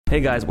Hey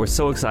guys, we're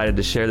so excited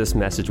to share this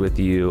message with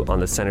you on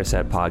the Center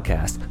Set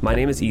podcast. My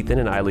name is Ethan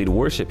and I lead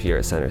worship here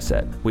at Center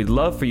Set. We'd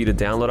love for you to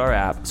download our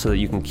app so that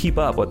you can keep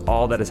up with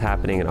all that is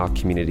happening in our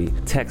community.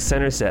 Text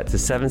Center Set to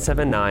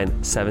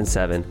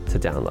 77977 to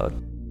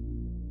download.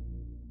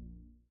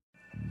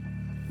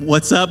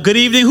 What's up? Good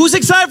evening. Who's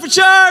excited for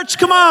church?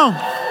 Come on.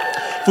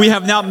 If we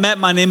have not met,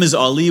 my name is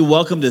Ali.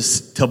 Welcome to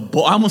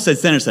I almost said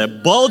Center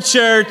Set. Bold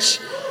Church.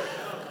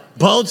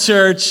 Bold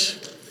Church.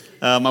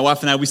 My wife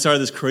and I, we started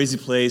this crazy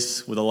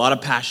place with a lot of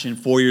passion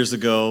 4 years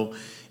ago.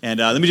 And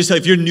let me just tell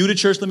you, if you're new to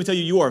church, let me tell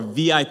you, you are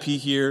VIP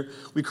here.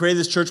 We created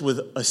this church with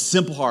a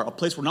simple heart, a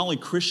place where not only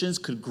Christians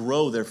could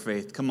grow their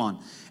faith. Come on.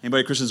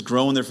 Anybody Christians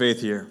growing their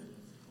faith here?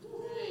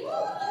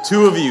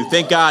 2 of you.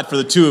 Thank God for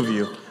the 2 of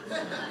you.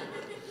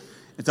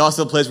 It's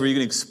also a place where you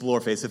can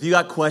explore faith. So if you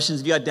got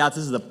questions, if you got doubts,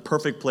 this is the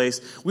perfect place.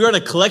 We are in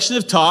a collection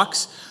of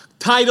talks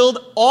titled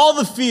All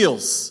the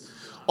Feels.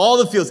 All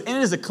the Feels. And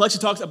it is a collection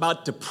of talks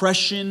about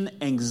depression,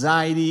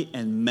 anxiety,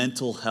 and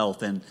mental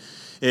health. And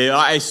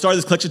I started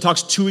this collection of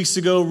talks 2 weeks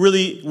ago.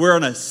 Really, we're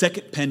on a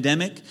second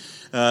pandemic.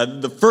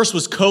 The first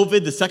was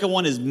COVID. The second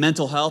one is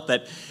mental health.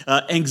 That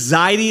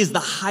anxiety is the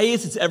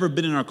highest it's ever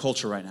been in our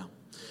culture right now.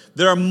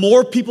 There are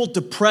more people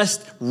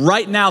depressed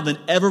right now than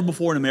ever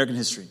before in American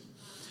history.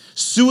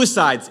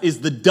 Suicides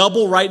is the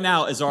double right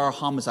now as are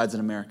homicides in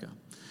America.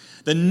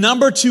 The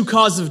number 2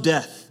 cause of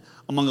death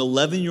among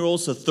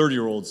 11-year-olds to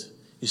 30-year-olds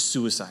is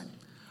suicide.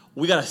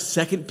 We got a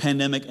second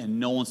pandemic and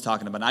no one's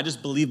talking about it. And I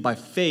just believe by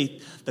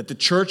faith that the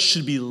church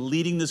should be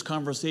leading this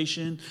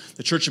conversation.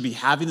 The church should be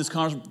having this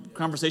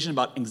conversation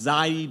about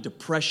anxiety,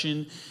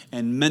 depression,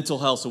 and mental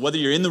health. So whether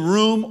you're in the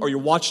room or you're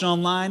watching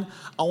online,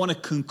 I want to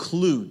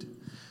conclude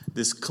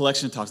this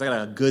collection of talks. I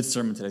got a good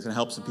sermon today. It's going to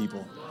help some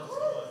people.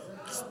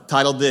 It's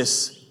titled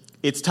this,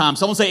 It's Time.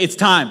 Someone say, it's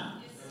time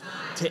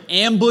to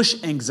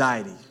ambush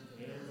anxiety.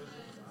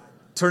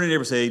 Turn to your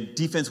neighbor and say,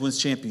 defense wins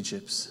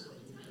championships.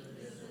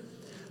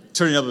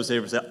 Turn to your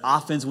neighbor and say,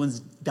 offense wins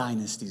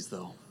dynasties,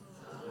 though.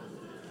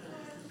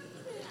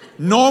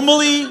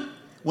 Normally,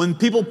 when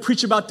people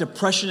preach about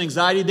depression and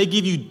anxiety, they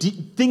give you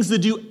things to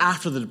do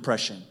after the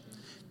depression.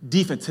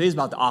 Defense. Today's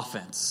about the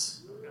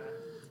offense.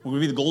 We're going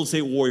to be the Golden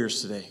State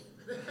Warriors today.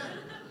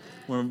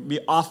 We're going to be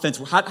offense.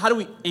 How do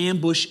we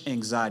ambush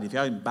anxiety? If you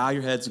can bow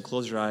your heads and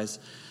close your eyes,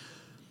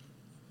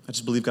 I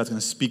just believe God's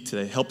going to speak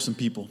today, help some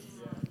people.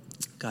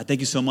 God,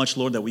 thank you so much,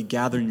 Lord, that we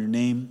gather in your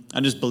name.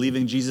 I'm just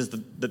believing, Jesus,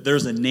 that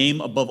there's a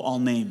name above all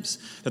names.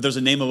 That there's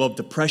a name above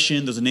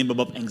depression. There's a name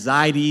above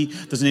anxiety.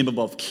 There's a name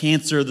above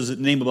cancer. There's a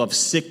name above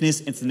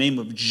sickness. It's the name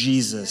of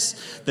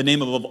Jesus. The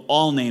name above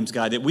all names,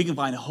 God. That we can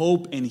find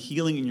hope and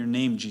healing in your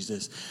name,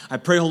 Jesus. I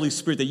pray, Holy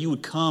Spirit, that you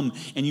would come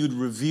and you would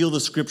reveal the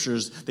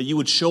scriptures. That you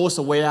would show us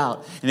a way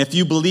out. And if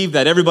you believe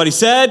that, everybody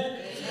said?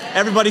 Amen.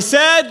 Everybody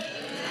said? Amen.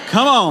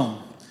 Come on.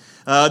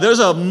 There's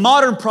a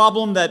modern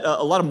problem that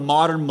a lot of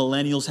modern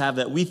millennials have,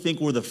 that we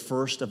think we're the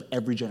first of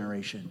every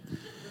generation.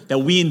 That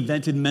we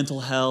invented mental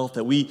health,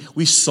 that we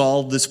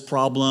solved this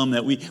problem,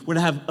 that we're going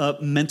to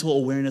have mental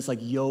awareness like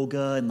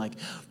yoga and like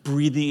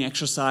breathing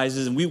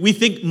exercises. And we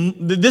think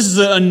this is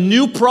a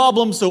new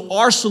problem, so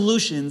our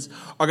solutions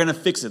are going to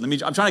fix it.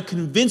 I'm trying to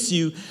convince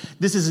you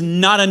this is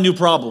not a new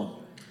problem.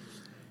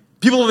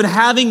 People have been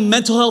having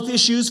mental health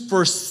issues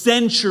for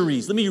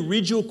centuries. Let me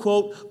read you a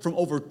quote from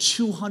over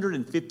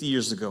 250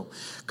 years ago.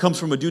 It comes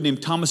from a dude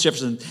named Thomas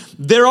Jefferson.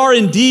 There are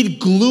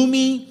indeed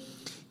gloomy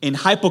and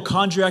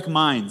hypochondriac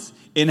minds,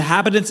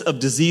 inhabitants of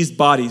diseased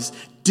bodies,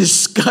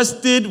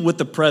 disgusted with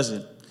the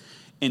present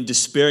and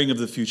despairing of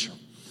the future,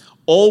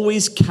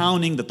 always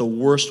counting that the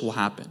worst will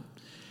happen,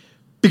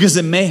 because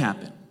it may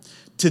happen.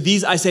 To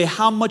these I say,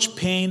 how much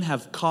pain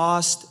have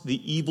cost the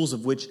evils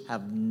of which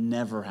have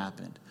never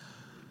happened?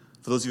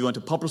 For those of you who went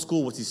to public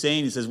school, what's he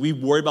saying? He says, we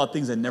worry about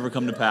things that never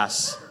come to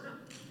pass.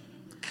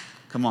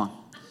 Come on.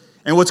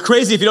 And what's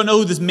crazy, if you don't know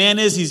who this man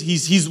is,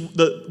 he's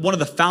one of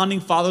the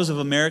founding fathers of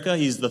America.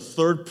 He's the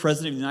 3rd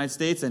president of the United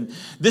States. And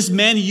this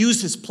man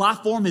used his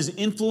platform, his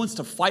influence,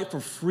 to fight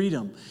for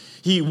freedom.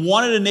 He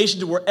wanted a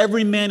nation where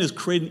every man is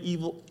created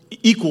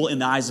equal in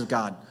the eyes of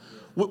God,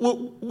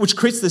 which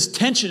creates this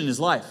tension in his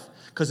life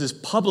because his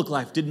public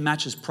life didn't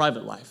match his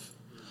private life.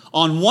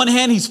 On one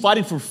hand, he's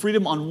fighting for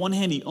freedom. On one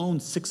hand, he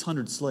owns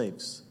 600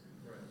 slaves.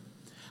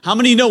 How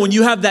many of you know when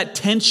you have that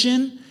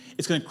tension,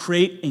 it's going to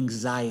create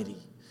anxiety?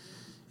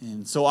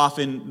 And so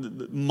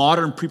often,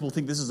 modern people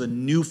think this is a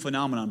new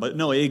phenomenon. But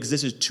no, it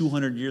existed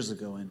 200 years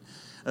ago. And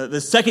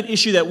the second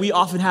issue that we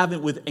often have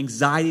with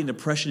anxiety and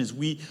depression is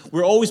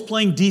we're always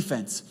playing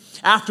defense.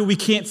 After we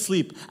can't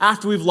sleep,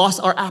 after we've lost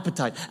our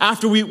appetite,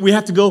 after we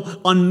have to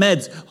go on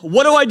meds.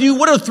 What do I do?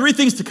 What are 3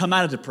 things to come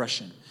out of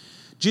depression?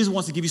 Jesus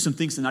wants to give you some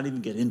things to not even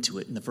get into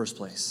it in the first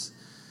place.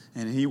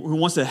 And he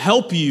wants to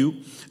help you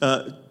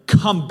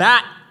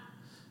combat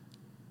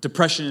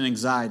depression and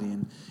anxiety.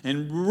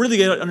 And really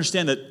get to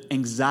understand that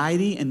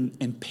anxiety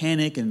and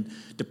panic and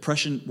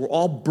depression were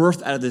all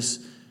birthed out of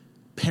this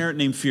parent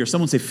named fear.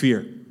 Someone say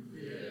fear.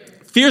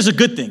 Fear is a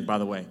good thing, by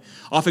the way.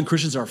 Often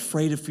Christians are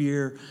afraid of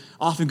fear,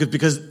 often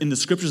because in the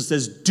scriptures it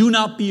says, do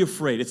not be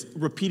afraid. It's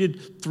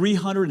repeated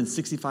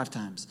 365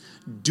 times.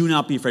 Do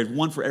not be afraid.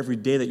 One for every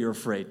day that you're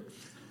afraid.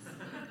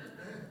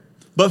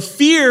 But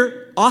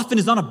fear often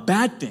is not a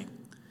bad thing.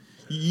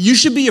 You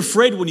should be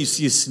afraid when you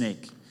see a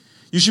snake.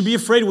 You should be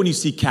afraid when you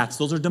see cats.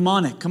 Those are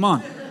demonic. Come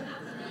on.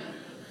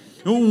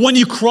 When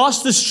you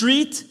cross the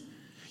street,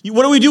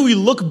 what do? We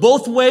look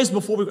both ways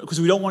because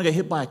we don't want to get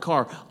hit by a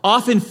car.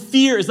 Often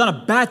fear is not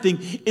a bad thing.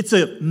 It's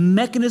a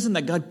mechanism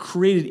that God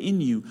created in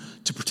you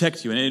to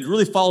protect you. And it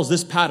really follows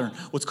this pattern,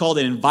 what's called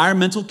an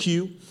environmental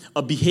cue,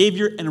 a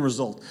behavior, and a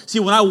result. See,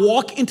 when I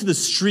walk into the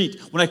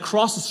street, when I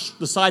cross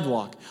the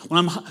sidewalk, when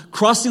I'm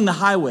crossing the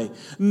highway,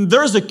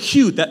 there's a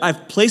cue that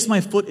I've placed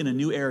my foot in a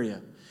new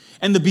area.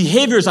 And the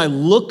behavior is I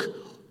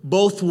look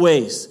both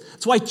ways.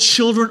 That's why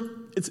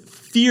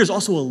fear is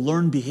also a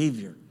learned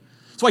behavior.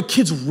 That's why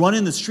kids run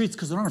in the streets,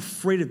 because they're not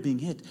afraid of being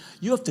hit.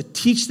 You have to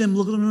teach them,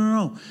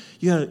 no.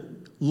 You got to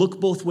look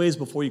both ways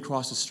before you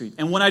cross the street.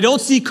 And when I don't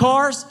see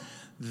cars,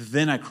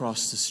 then I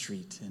cross the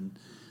street. And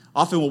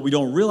often what we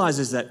don't realize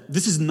is that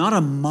this is not a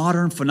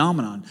modern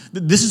phenomenon.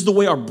 This is the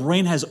way our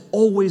brain has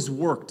always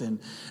worked. And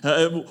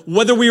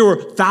whether we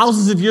were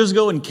thousands of years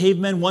ago and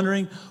cavemen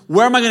wondering,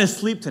 where am I going to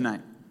sleep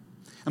tonight?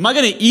 Am I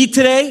going to eat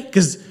today?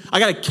 Because I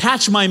got to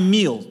catch my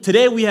meal.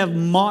 Today we have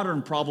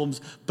modern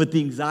problems, but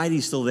the anxiety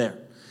is still there.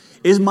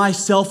 Is my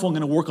cell phone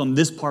going to work on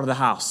this part of the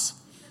house?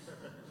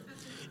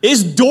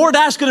 Is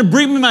DoorDash going to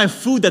bring me my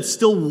food that's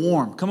still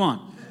warm? Come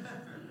on.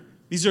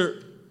 These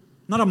are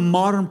not a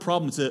modern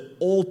problem. It's an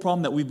old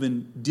problem that we've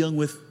been dealing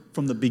with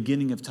from the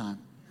beginning of time.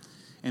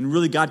 And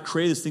really, God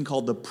created this thing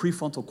called the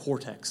prefrontal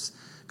cortex.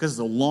 Because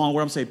it's a long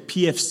word. I'm saying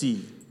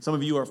PFC. Some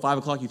of you are at 5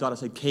 o'clock, you thought I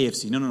said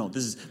KFC. No.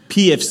 This is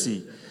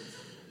PFC.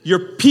 Your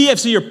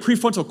PFC, your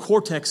prefrontal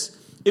cortex,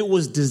 it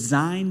was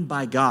designed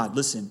by God,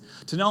 listen,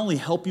 to not only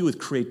help you with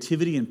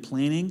creativity and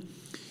planning,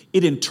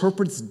 it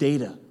interprets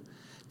data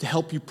to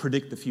help you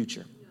predict the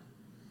future.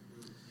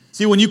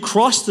 See, when you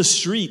cross the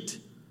street,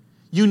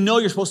 you know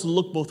you're supposed to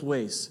look both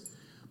ways.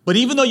 But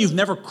even though you've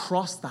never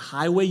crossed the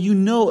highway, you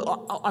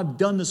know, I've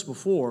done this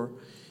before,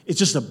 it's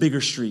just a bigger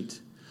street.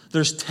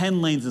 There's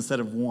 10 lanes instead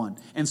of one.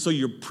 And so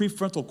your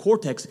prefrontal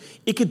cortex,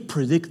 it could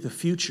predict the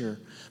future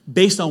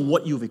based on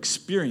what you've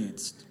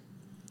experienced.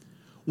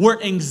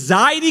 Where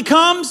anxiety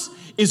comes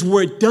is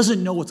where it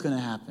doesn't know what's going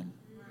to happen.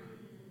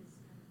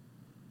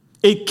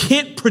 It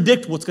can't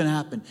predict what's going to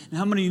happen. And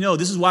how many of you know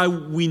this is why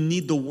we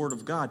need the Word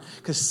of God?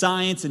 Because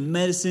science and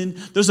medicine,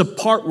 there's a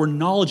part where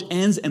knowledge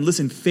ends and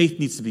listen, faith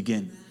needs to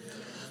begin.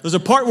 There's a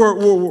part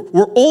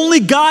where only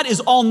God is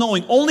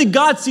all-knowing. Only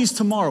God sees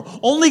tomorrow.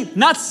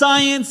 Not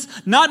science,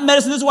 not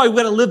medicine. This is why we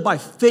got to live by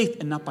faith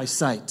and not by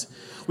sight.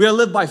 We got to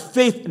live by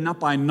faith and not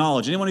by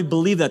knowledge. Anyone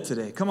believe that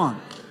today? Come on.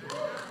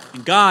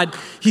 And God,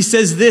 He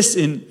says this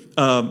in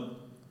 2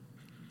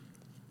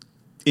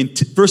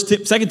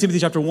 Timothy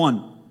chapter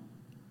 1.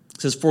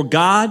 It says, for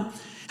God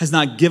has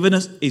not given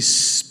us a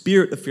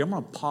spirit of fear. I'm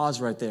going to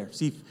pause right there.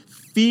 See,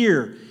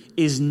 fear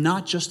is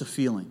not just a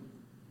feeling.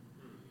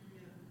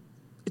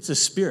 It's a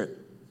spirit.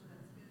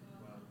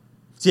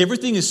 See,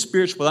 everything is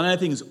spiritual, but not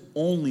everything is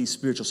only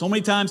spiritual. So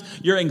many times,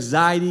 your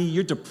anxiety,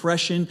 your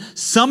depression,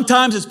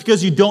 sometimes it's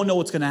because you don't know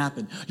what's going to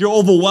happen. You're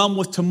overwhelmed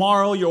with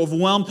tomorrow. You're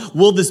overwhelmed.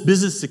 Will this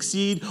business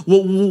succeed?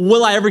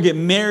 Will I ever get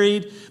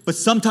married? But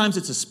sometimes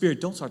it's a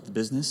spirit. Don't start the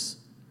business.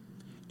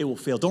 It will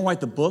fail. Don't write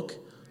the book.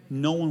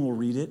 No one will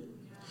read it.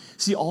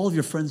 See, all of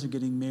your friends are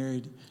getting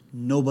married.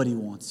 Nobody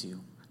wants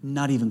you.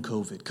 Not even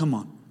COVID. Come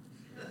on.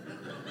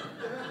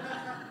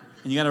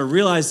 And you got to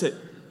realize that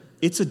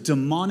it's a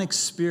demonic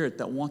spirit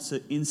that wants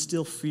to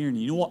instill fear in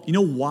you. You know what? You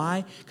know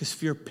why? Because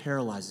fear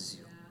paralyzes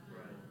you.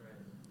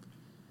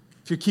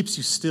 Fear keeps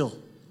you still.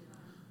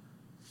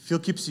 Fear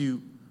keeps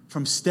you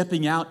from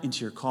stepping out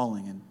into your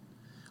calling. And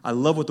I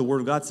love what the Word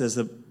of God says.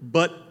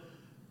 But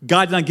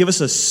God did not give us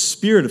a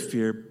spirit of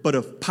fear, but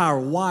of power.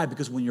 Why?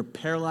 Because when you're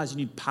paralyzed, you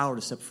need power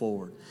to step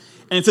forward.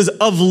 And it says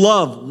of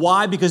love.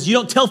 Why? Because you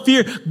don't tell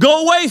fear,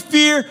 go away,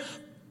 fear.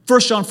 1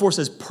 John 4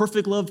 says,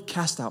 perfect love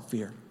casts out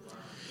fear.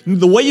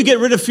 The way you get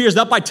rid of fear is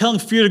not by telling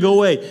fear to go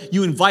away.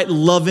 You invite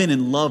love in,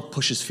 and love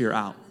pushes fear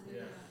out.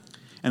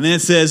 And then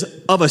it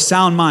says, of a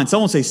sound mind.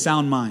 Someone say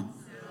sound mind.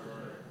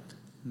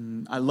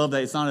 I love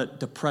that. It's not a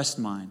depressed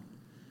mind.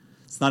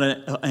 It's not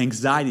an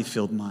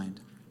anxiety-filled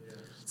mind.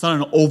 It's not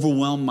an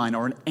overwhelmed mind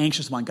or an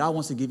anxious mind. God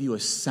wants to give you a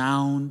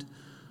sound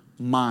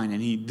mind.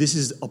 And this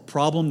is a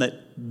problem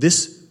that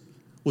this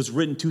was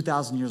written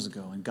 2,000 years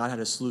ago, and God had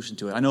a solution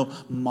to it. I know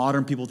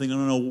modern people think,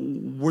 no,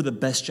 we're the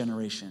best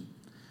generation.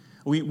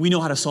 We know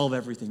how to solve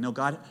everything. No,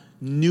 God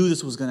knew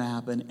this was going to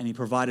happen, and He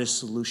provided a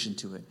solution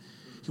to it.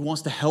 He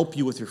wants to help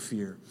you with your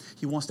fear.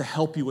 He wants to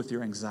help you with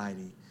your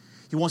anxiety.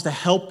 He wants to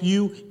help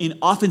you in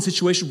often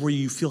situations where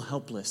you feel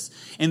helpless.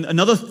 And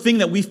another thing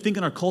that we think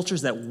in our culture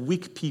is that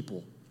weak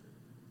people,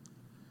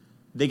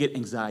 they get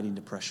anxiety and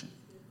depression.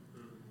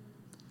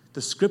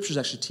 The scriptures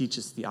actually teach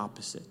us the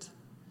opposite,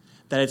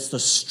 that it's the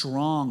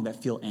strong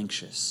that feel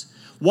anxious.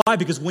 Why?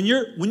 Because when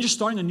you're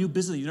starting a new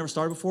business that you never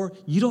started before,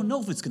 you don't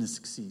know if it's going to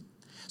succeed.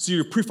 So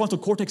your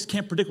prefrontal cortex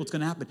can't predict what's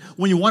going to happen.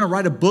 When you want to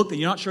write a book that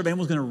you're not sure if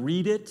anyone's going to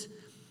read it,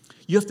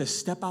 you have to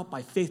step out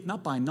by faith,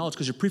 not by knowledge,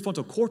 because your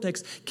prefrontal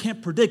cortex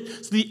can't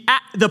predict. So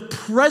the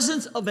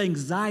presence of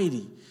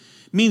anxiety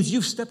means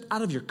you've stepped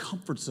out of your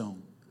comfort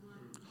zone.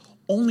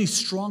 Only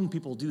strong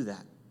people do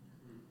that.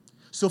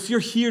 So if you're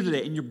here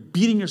today and you're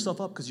beating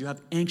yourself up because you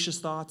have anxious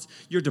thoughts,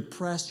 you're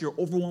depressed, you're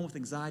overwhelmed with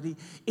anxiety,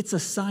 it's a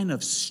sign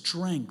of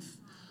strength,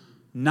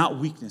 not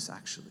weakness,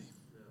 actually.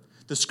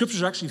 The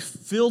scriptures are actually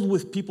filled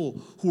with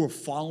people who are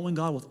following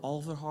God with all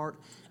of their heart,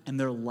 and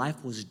their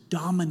life was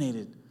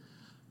dominated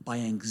by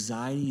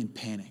anxiety and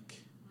panic.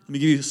 Let me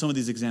give you some of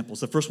these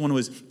examples. The first one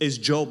is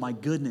Job. My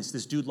goodness,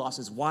 this dude lost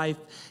his wife,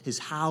 his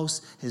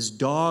house, his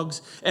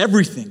dogs,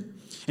 everything.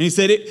 And he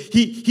said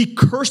he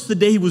cursed the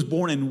day he was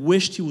born and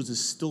wished he was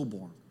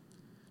stillborn.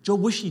 Job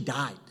wished he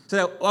died. He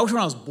said, I wish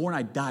when I was born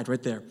I died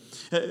right there.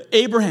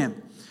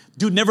 Abraham,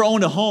 dude never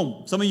owned a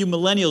home. Some of you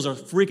millennials are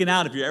freaking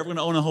out if you're ever going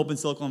to own a home in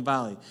Silicon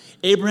Valley.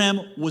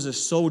 Abraham was a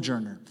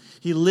sojourner.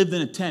 He lived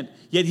in a tent,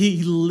 yet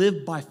he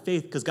lived by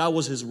faith because God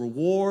was his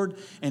reward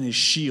and his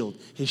shield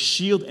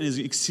and his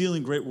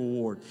exceeding great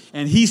reward.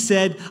 And he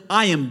said,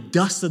 I am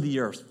dust of the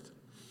earth.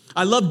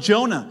 I love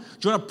Jonah.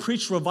 Jonah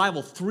preached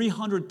revival.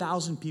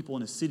 300,000 people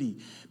in a city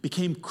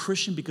became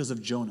Christian because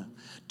of Jonah.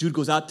 Dude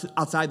goes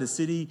outside the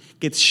city,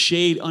 gets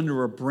shade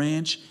under a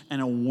branch,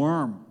 and a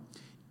worm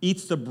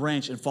eats the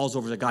branch and falls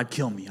over. Like, God,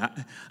 kill me.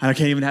 I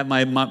can't even have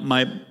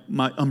my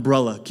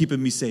umbrella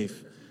keeping me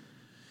safe.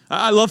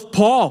 I love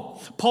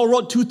Paul. Paul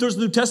wrote 2/3 of the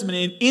New Testament,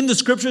 and in the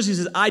scriptures, he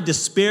says, I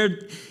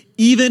despaired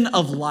even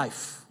of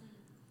life.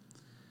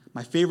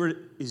 My favorite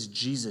is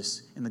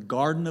Jesus in the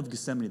Garden of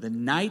Gethsemane, the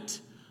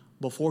night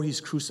before he's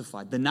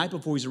crucified, the night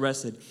before he's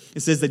arrested. It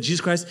says that Jesus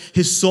Christ,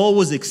 his soul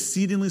was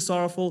exceedingly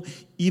sorrowful,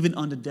 even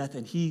unto death,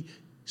 and he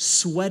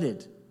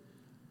sweated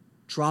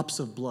drops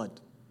of blood.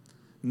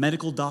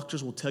 Medical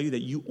doctors will tell you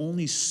that you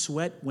only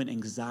sweat when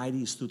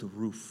anxiety is through the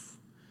roof.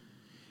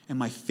 And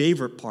my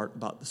favorite part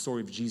about the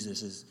story of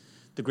Jesus is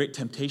the great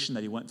temptation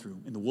that he went through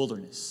in the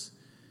wilderness.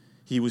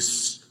 He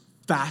was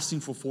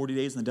fasting for 40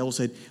 days, and the devil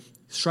said,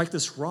 strike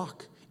this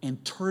rock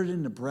and turn it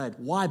into bread.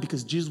 Why?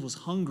 Because Jesus was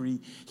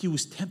hungry. He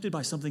was tempted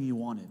by something he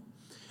wanted.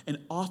 And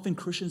often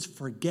Christians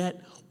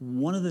forget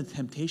one of the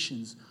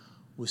temptations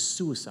was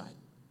suicide.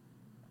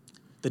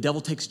 The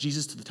devil takes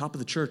Jesus to the top of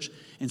the church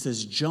and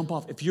says, jump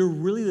off. If you're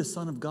really the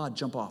Son of God,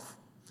 jump off.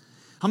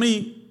 How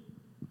many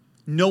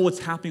know what's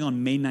happening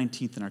on May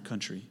 19th in our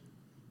country?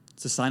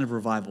 It's a sign of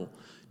revival.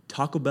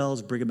 Taco Bell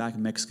is bringing back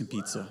Mexican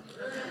pizza.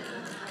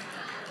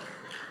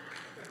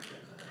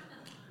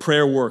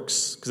 Prayer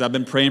works, because I've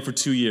been praying for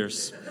 2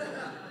 years.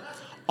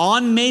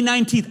 On May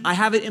 19th, I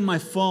have it in my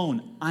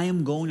phone. I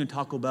am going to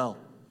Taco Bell.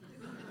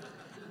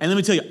 And let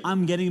me tell you,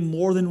 I'm getting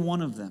more than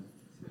one of them.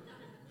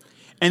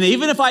 And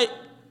even if I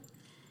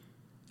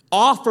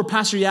offer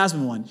Pastor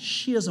Yasmin one,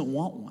 she doesn't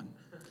want one.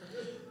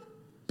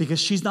 Because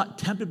she's not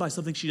tempted by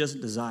something she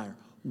doesn't desire.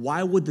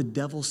 Why would the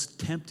devil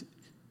tempt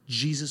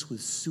Jesus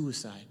with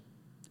suicide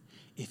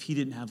if he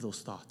didn't have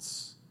those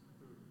thoughts?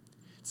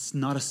 It's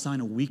not a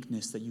sign of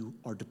weakness that you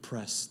are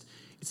depressed.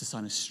 It's a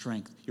sign of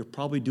strength. You're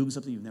probably doing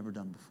something you've never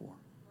done before.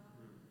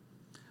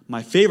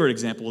 My favorite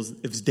example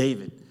is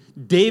David.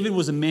 David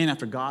was a man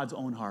after God's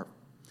own heart.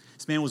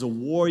 This man was a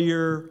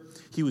warrior.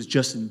 He was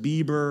Justin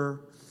Bieber.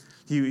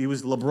 He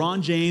was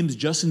LeBron James,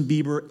 Justin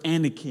Bieber,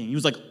 and a king. He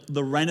was like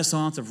the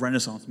Renaissance of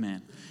Renaissance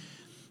man.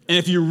 And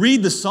if you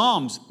read the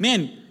Psalms,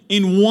 man,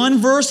 in one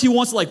verse, he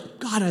wants to like,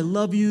 God, I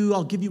love you.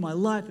 I'll give you my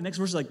life. The next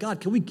verse is like, God,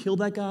 can we kill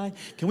that guy?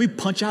 Can we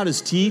punch out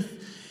his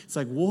teeth? It's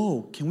like,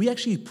 whoa, can we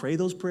actually pray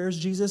those prayers,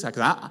 Jesus? I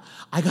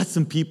got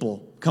some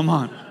people, come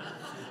on,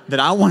 that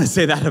I want to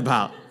say that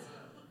about.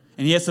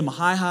 And he had some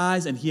high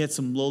highs and he had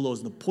some low lows.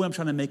 And the point I'm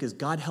trying to make is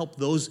God helped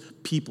those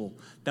people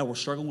that were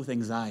struggling with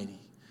anxiety,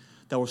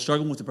 that were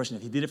struggling with depression.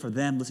 If he did it for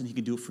them, listen, he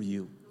can do it for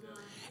you.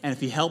 And if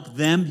he helped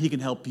them, he can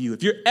help you.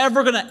 If you're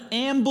ever going to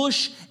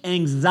ambush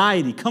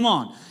anxiety, come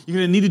on, you're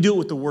going to need to do it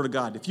with the Word of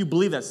God. If you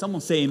believe that,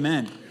 someone say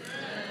amen.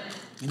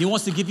 And he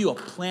wants to give you a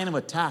plan of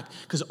attack.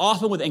 Because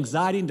often with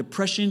anxiety and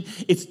depression,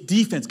 it's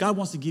defense. God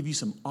wants to give you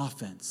some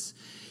offense.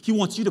 He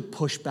wants you to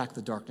push back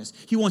the darkness.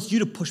 He wants you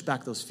to push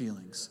back those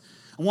feelings.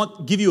 I want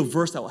to give you a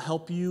verse that will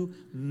help you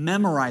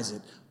memorize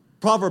it.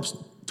 Proverbs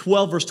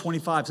 12, verse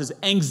 25 says,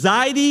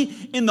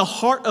 anxiety in the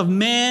heart of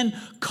man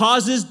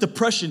causes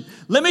depression.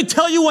 Let me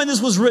tell you when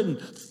this was written.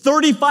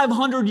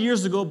 3,500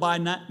 years ago by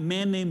a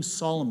man named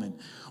Solomon.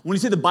 When you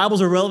say the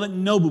Bible's irrelevant,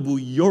 no, boo-boo,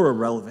 you're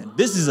irrelevant.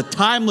 This is a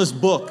timeless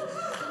book.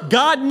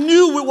 God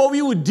knew what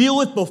we would deal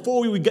with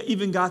before we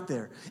even got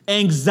there.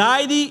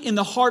 Anxiety in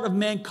the heart of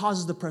man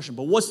causes depression.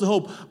 But what's the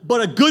hope?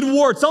 But a good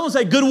word. Someone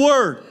say good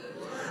word.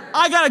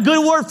 I got a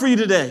good word for you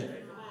today.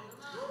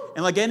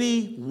 And like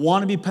any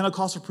wannabe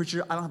Pentecostal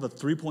preacher, I don't have a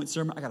 3-point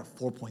sermon. I got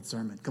a 4-point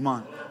sermon. Come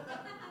on.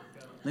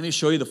 Let me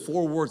show you the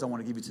 4 words I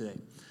want to give you today.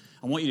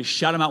 I want you to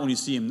shout them out when you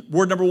see them.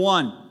 Word number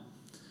 1,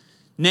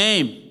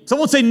 name.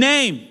 Someone say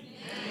name.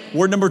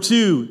 Word number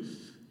 2,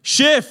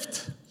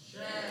 shift.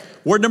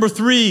 Word number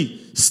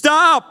 3,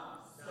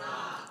 stop.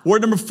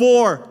 Word number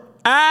 4,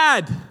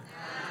 add.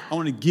 I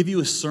want to give you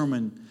a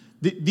sermon.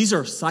 These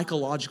are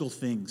psychological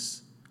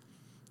things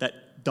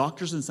that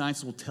doctors and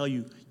scientists will tell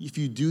you. If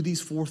you do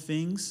these 4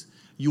 things,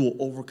 you will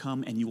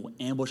overcome and you will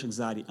ambush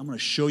anxiety. I'm going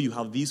to show you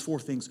how these 4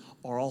 things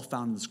are all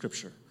found in the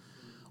Scripture.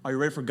 Are you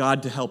ready for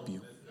God to help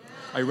you?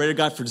 Are you ready for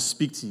God to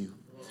speak to you?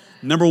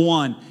 Number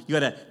 1, you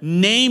got to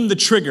name the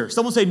trigger.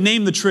 Someone say,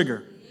 name the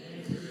trigger.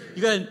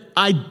 You got to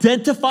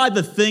identify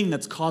the thing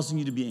that's causing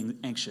you to be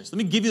anxious. Let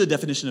me give you the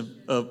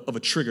definition of a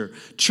trigger.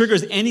 Trigger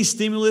is any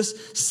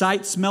stimulus,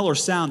 sight, smell, or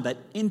sound that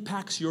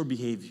impacts your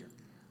behavior.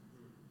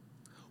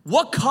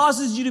 What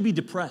causes you to be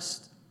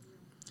depressed?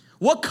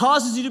 What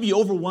causes you to be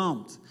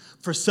overwhelmed?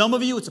 For some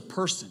of you, it's a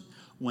person.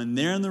 When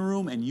they're in the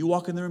room and you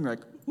walk in the room, you're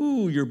like,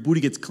 ooh, your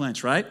booty gets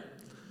clenched, right?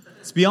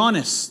 Let's be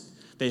honest.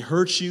 They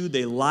hurt you,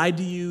 they lied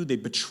to you, they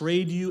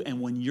betrayed you,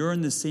 and when you're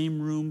in the same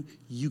room,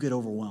 you get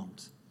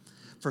overwhelmed.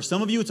 For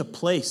some of you, it's a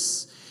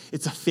place.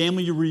 It's a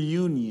family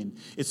reunion.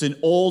 It's an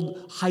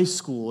old high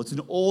school. It's an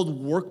old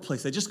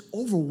workplace that just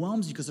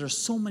overwhelms you because there are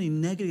so many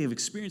negative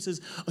experiences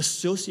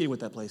associated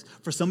with that place.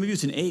 For some of you,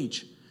 it's an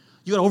age.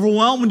 You got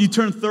overwhelmed when you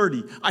turn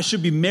 30. I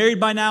should be married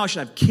by now. I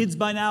should have kids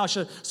by now. I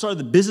should have started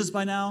the business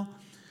by now.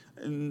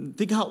 And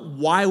think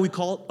why we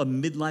call it a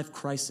midlife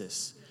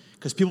crisis.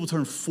 Because people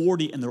turn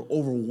 40 and they're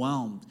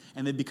overwhelmed.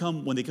 And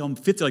when they become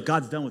 50, like,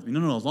 God's done with me.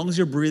 No. As long as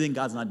you're breathing,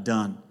 God's not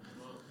done.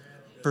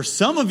 For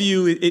some of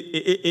you,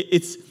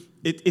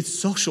 it's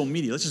social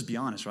media. Let's just be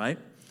honest, right?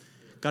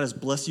 God has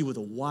blessed you with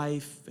a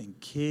wife and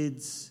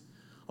kids,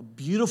 a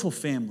beautiful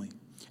family.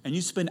 And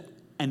you spend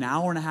an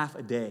hour and a half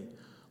a day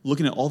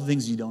looking at all the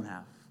things you don't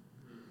have.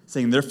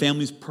 Saying their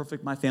family's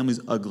perfect, my family's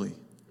ugly.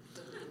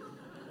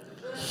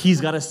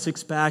 He's got a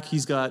 6-pack,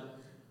 he's got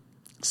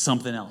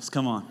something else.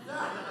 Come on.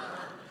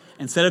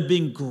 Instead of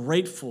being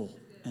grateful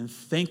and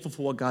thankful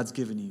for what God's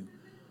given you,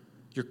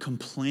 you're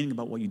complaining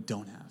about what you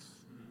don't have.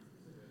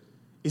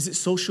 Is it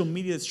social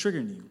media that's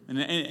triggering you?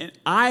 And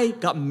I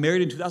got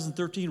married in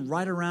 2013,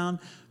 right around,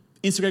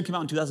 Instagram came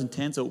out in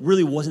 2010, so it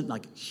really wasn't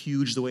like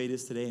huge the way it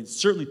is today, and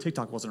certainly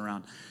TikTok wasn't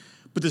around.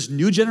 But this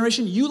new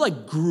generation, you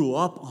like grew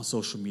up on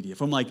social media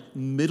from like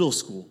middle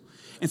school.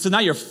 And so now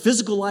your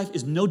physical life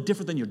is no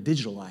different than your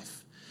digital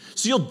life.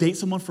 So you'll date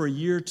someone for a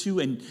year or two,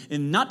 and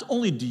not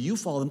only do you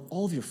follow them,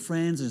 all of your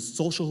friends and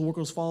social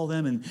workers follow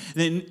them, and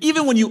then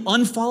even when you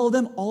unfollow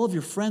them, all of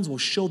your friends will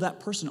show that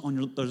person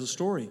on their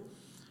story.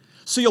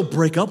 So you'll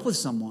break up with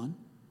someone,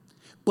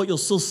 but you'll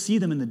still see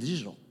them in the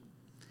digital.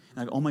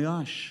 And like, oh my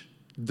gosh,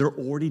 they're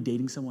already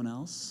dating someone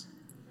else?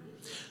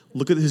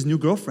 Look at his new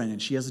girlfriend,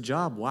 and she has a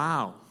job.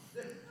 Wow.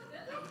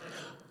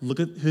 Look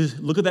at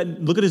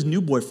his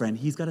new boyfriend.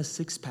 He's got a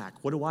 6-pack.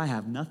 What do I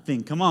have?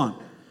 Nothing. Come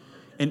on.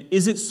 And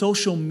is it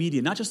social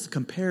media? Not just the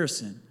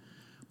comparison,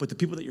 but the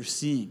people that you're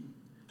seeing.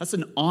 That's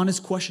an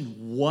honest question.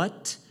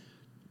 What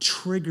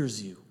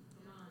triggers you?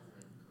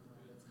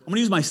 I'm going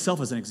to use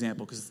myself as an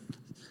example because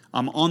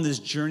I'm on this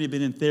journey. I've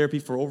been in therapy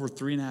for over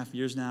 3.5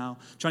 years now,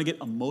 trying to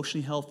get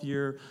emotionally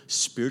healthier,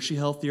 spiritually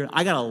healthier.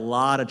 I got a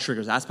lot of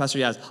triggers. Ask Pastor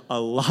Yaz, a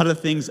lot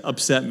of things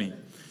upset me.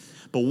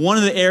 But one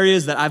of the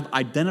areas that I've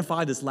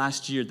identified this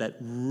last year that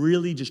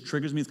really just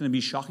triggers me, it's going to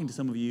be shocking to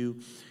some of you,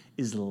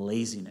 is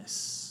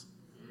laziness.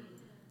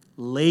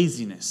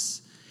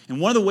 Laziness.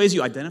 And one of the ways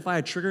you identify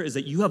a trigger is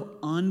that you have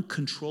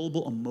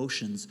uncontrollable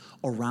emotions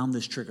around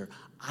this trigger.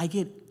 I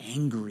get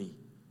angry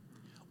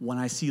when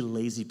I see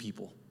lazy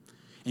people.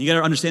 And you got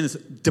to understand this.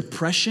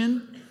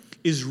 Depression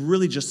is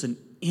really just an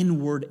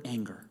inward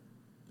anger.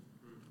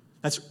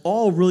 That's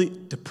all really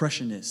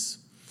depression is.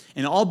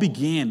 And it all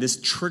began, this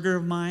trigger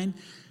of mine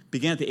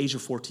began at the age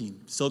of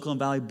 14. Silicon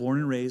Valley, born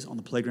and raised on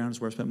the playground is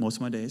where I spent most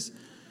of my days.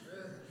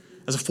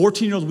 As a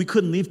 14-year-old, we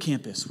couldn't leave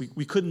campus.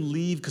 We couldn't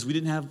leave because we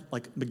didn't have,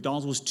 like,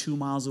 McDonald's was 2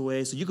 miles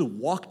away. So you could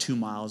walk 2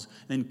 miles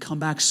and then come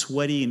back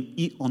sweaty and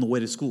eat on the way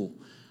to school.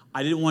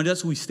 I didn't want to do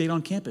that, so we stayed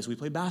on campus. We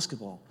played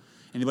basketball.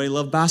 Anybody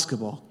love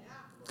basketball?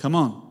 Come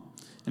on.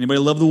 Anybody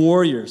love the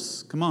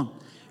Warriors? Come on.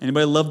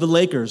 Anybody love the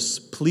Lakers?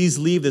 Please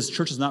leave. This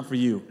church is not for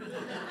you.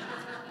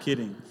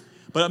 Kidding.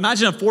 But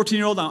imagine a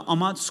 14-year-old,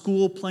 I'm at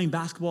school playing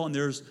basketball, and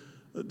there's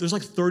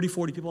like 30,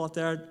 40 people out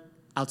there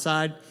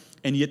outside,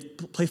 and you get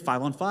to play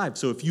 5-on-5.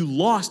 So if you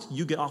lost,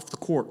 you get off the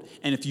court.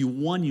 And if you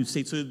won, you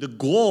stayed. So the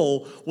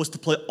goal was to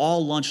play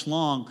all lunch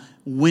long,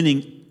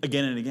 winning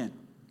again and again.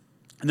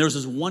 And there was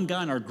this one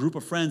guy in our group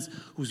of friends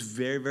who was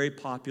very, very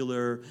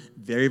popular,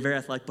 very, very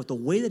athletic, but the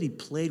way that he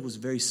played was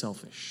very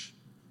selfish.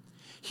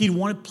 He'd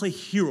want to play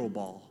hero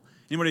ball.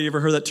 Anybody ever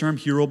heard that term,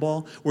 hero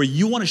ball? Where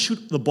you want to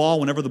shoot the ball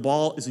whenever the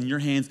ball is in your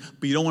hands,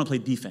 but you don't want to play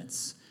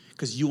defense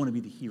because you want to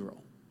be the hero.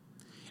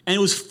 And it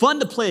was fun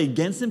to play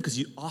against him because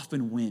you'd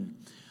often win.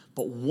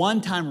 But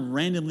one time,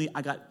 randomly,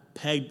 I got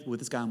pegged with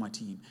this guy on my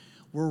team.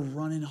 We're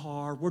running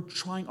hard. We're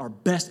trying our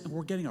best, and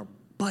we're getting our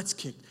butts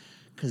kicked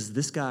because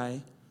this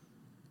guy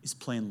is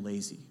playing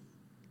lazy.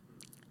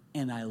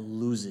 And I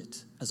lose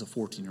it as a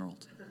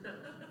 14-year-old.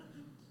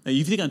 Now,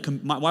 you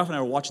think my wife and I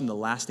were watching The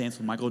Last Dance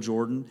with Michael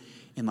Jordan,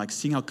 and like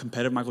seeing how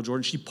competitive Michael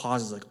Jordan, she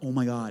pauses like, oh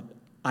my God,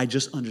 I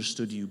just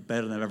understood you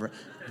better than I've ever.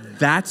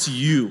 That's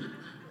you.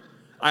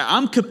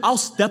 I'll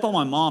step on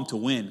my mom to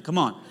win. Come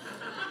on.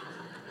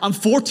 I'm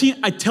 14.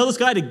 I tell this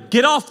guy to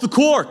get off the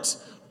court.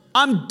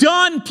 I'm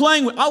done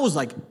playing with. I was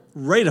like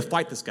ready to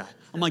fight this guy.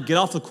 I'm like, get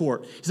off the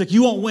court. He's like,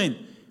 you won't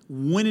win.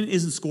 Winning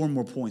isn't scoring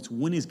more points.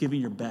 Winning is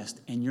giving your best,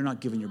 and you're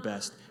not giving your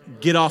best.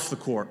 Get off the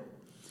court.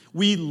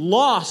 We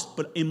lost,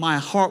 but in my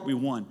heart we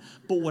won.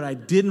 But what I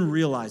didn't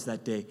realize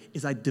that day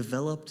is I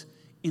developed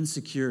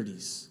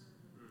insecurities.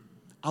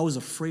 I was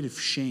afraid of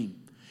shame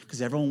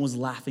because everyone was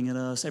laughing at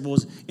us. Everyone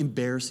was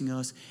embarrassing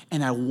us.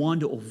 And I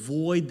wanted to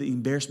avoid the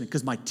embarrassment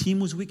because my team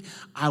was weak.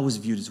 I was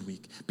viewed as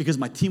weak. Because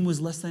my team was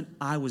less than,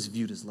 I was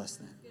viewed as less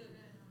than.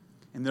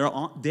 And there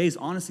are days,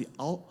 honestly,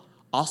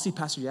 I'll see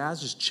Pastor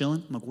Yaz just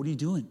chilling. I'm like, what are you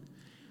doing?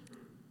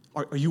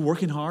 Are you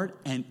working hard?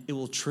 And it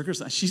will trigger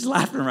something. She's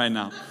laughing right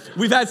now.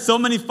 We've had so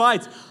many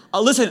fights.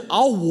 Listen,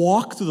 I'll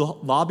walk through the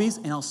lobbies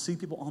and I'll see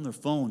people on their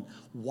phone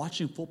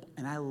watching football,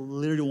 and I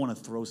literally want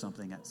to throw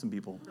something at some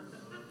people.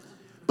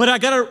 But I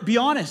got to be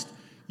honest.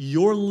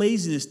 Your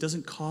laziness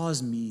doesn't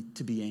cause me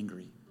to be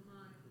angry.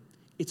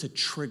 It's a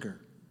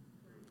trigger.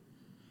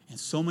 And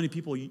so many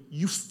people,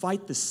 you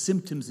fight the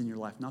symptoms in your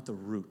life, not the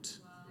root.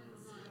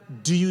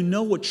 Do you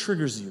know what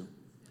triggers you?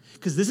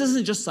 Because this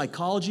isn't just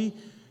psychology.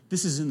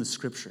 This is in the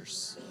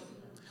scriptures.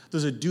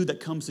 There's a dude that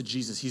comes to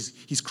Jesus.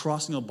 He's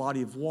crossing a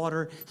body of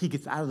water. He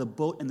gets out of the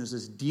boat, and there's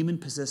this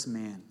demon-possessed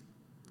man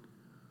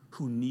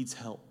who needs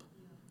help.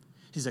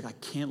 He's like, I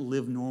can't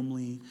live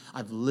normally.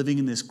 I'm living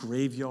in this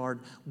graveyard.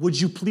 Would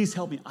you please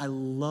help me? I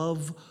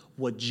love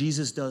what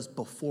Jesus does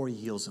before he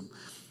heals him.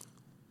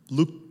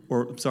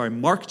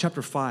 Mark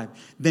chapter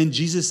 5. Then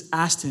Jesus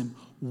asked him,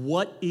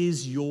 what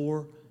is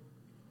your,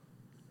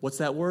 what's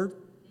that word?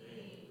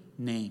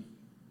 Name.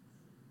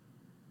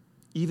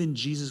 Even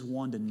Jesus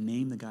wanted to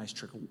name the guy's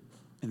trigger.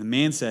 And the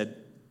man said,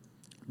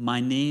 my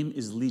name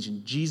is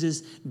Legion.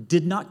 Jesus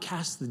did not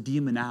cast the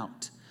demon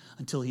out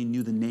until he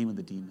knew the name of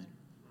the demon.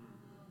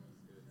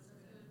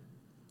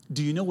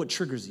 Do you know what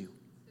triggers you?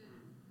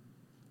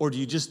 Or do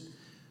you just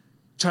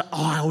try,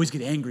 I always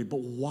get angry,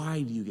 but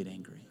why do you get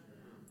angry?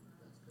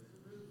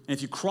 And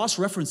if you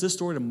cross-reference this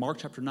story to Mark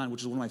chapter 9, which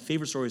is one of my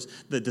favorite stories,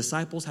 the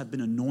disciples have been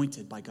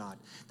anointed by God.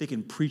 They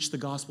can preach the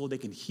gospel, they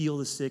can heal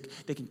the sick,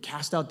 they can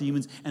cast out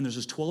demons, and there's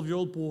this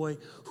 12-year-old boy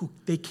who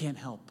they can't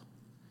help.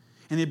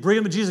 And they bring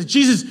him to Jesus.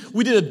 Jesus,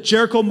 we did a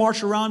Jericho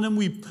march around him.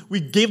 We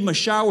gave him a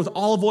shower with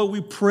olive oil.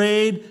 We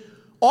prayed.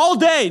 All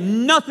day,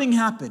 nothing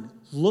happened.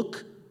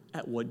 Look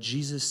at what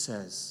Jesus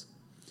says.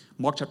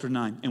 Mark chapter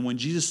 9. And when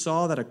Jesus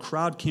saw that a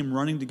crowd came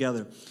running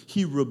together,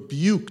 he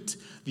rebuked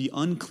the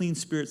unclean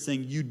spirit,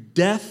 saying,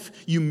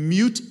 you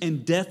mute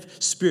and deaf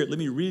spirit. Let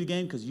me read it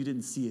again because you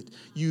didn't see it.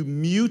 You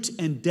mute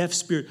and deaf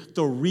spirit.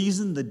 The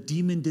reason the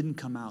demon didn't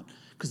come out,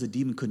 because the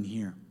demon couldn't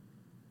hear.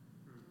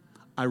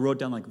 I wrote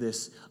down like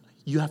this.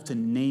 You have to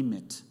name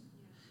it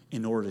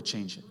in order to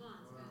change it.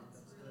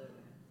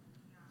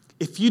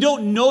 If you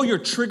don't know your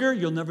trigger,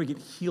 you'll never get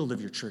healed of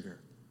your trigger.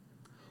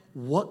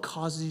 What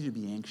causes you to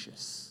be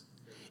anxious?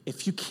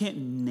 If you can't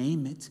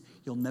name it,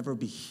 you'll never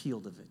be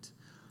healed of it.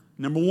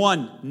 Number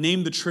 1,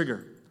 name the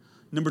trigger.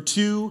 Number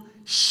 2,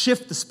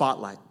 shift the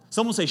spotlight.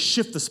 Someone say,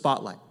 shift the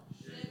spotlight.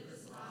 Shift the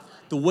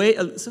spotlight. The way,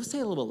 so say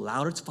it a little bit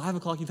louder. It's 5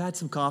 o'clock. You've had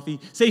some coffee.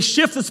 Say,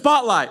 shift the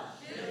spotlight.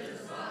 Shift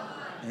the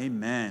spotlight.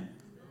 Amen.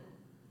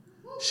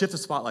 Shift the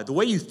spotlight. The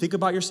way you think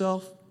about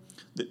yourself,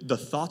 the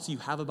thoughts you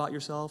have about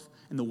yourself,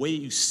 and the way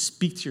you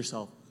speak to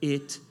yourself,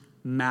 it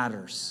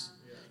matters.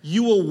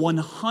 You will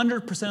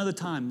 100% of the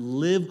time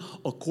live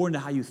according to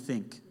how you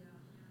think.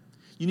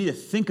 You need to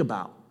think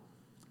about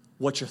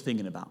what you're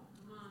thinking about.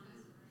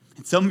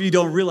 And some of you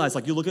don't realize,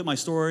 like you look at my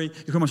story,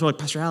 you hear my story like,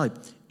 Pastor Ali,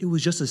 it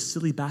was just a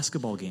silly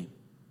basketball game.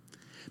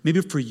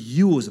 Maybe for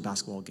you it was a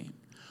basketball game.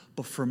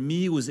 But for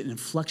me, it was an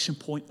inflection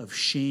point of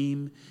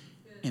shame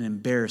and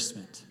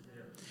embarrassment.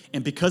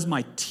 And because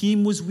my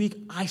team was weak,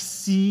 I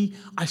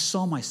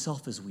saw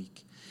myself as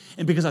weak.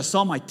 And because I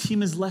saw my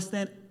team as less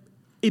than,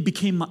 it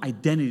became my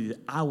identity that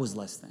I was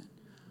less than.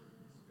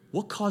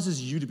 What causes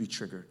you to be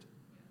triggered?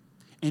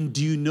 And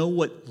do you know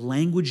what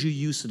language you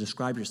use to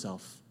describe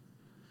yourself?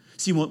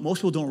 See, what most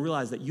people don't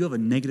realize that you have a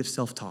negative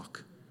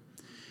self-talk.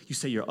 You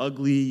say you're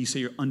ugly, you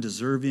say you're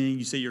undeserving,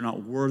 you say you're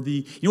not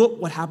worthy. You know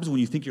what happens when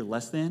you think you're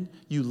less than?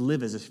 You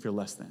live as if you're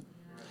less than.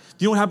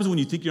 Do you know what happens when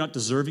you think you're not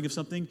deserving of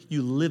something?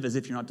 You live as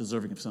if you're not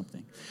deserving of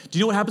something. Do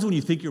you know what happens when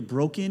you think you're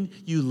broken?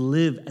 You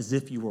live as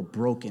if you were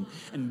broken.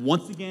 And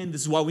once again, this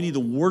is why we need the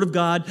Word of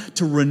God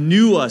to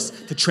renew us,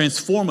 to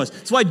transform us.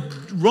 That's why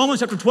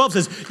Romans chapter 12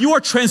 says, you are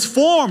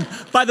transformed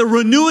by the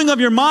renewing of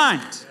your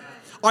mind.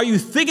 Are you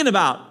thinking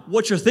about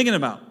what you're thinking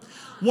about?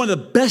 One of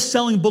the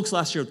best-selling books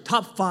last year,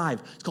 top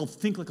 5, it's called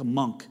Think Like a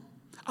Monk.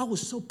 I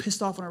was so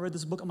pissed off when I read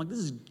this book. I'm like, this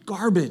is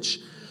garbage.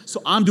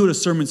 So I'm doing a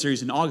sermon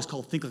series in August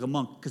called Think Like a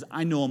Monk because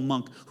I know a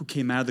monk who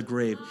came out of the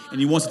grave and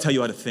he wants to tell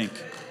you how to think.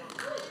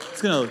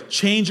 It's going to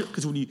change it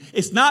because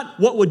it's not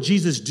what would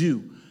Jesus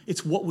do,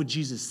 it's what would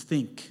Jesus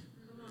think.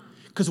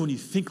 Because when you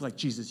think like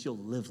Jesus, you'll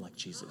live like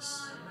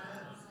Jesus.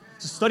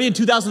 So a study in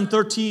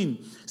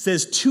 2013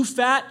 says too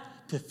fat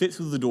to fit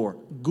through the door.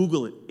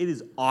 Google it. It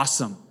is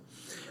awesome.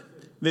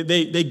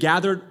 They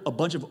gathered a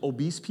bunch of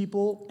obese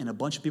people and a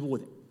bunch of people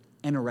with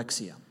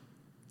anorexia.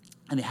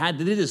 And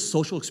they did a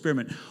social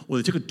experiment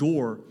where they took a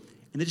door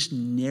and they just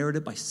narrowed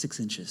it by 6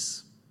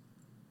 inches.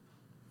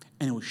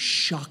 And it was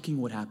shocking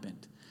what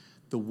happened.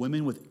 The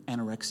women with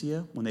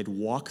anorexia, when they'd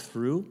walk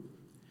through,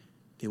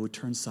 they would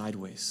turn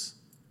sideways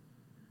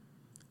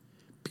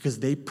because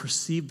they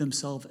perceived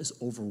themselves as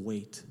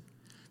overweight,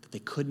 that they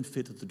couldn't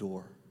fit through the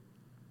door.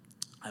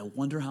 I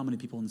wonder how many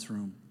people in this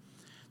room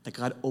that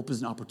God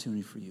opens an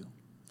opportunity for you.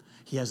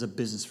 He has a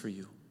business for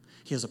you.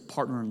 He has a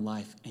partner in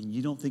life, and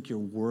you don't think you're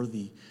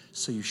worthy,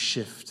 so you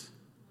shift.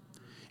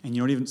 And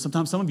you don't even,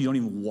 sometimes some of you don't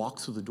even walk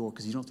through the door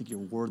because you don't think you're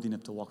worthy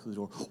enough to walk through the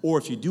door. Or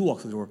if you do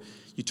walk through the door,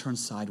 you turn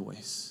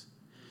sideways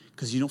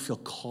because you don't feel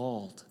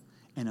called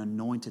and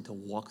anointed to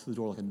walk through the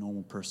door like a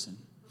normal person.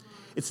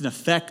 It's an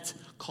effect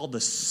called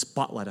the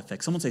spotlight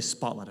effect. Someone say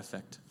spotlight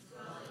effect.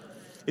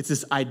 It's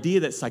this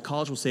idea that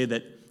psychologists will say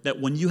that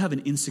when you have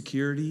an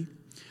insecurity,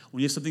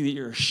 when you have something that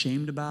you're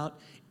ashamed about,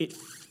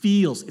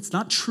 it's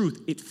not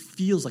truth, it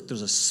feels like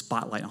there's a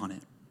spotlight on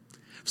it.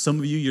 For some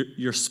of you,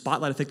 your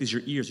spotlight effect is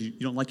your ears. You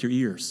don't like your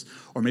ears.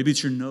 Or maybe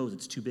it's your nose,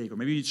 it's too big. Or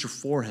maybe it's your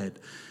forehead.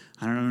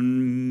 I don't know,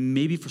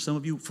 maybe for some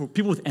of you, for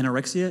people with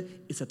anorexia,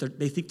 it's that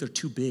they think they're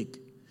too big.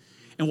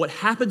 And what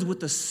happens with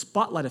the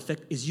spotlight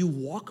effect is you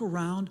walk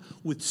around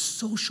with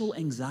social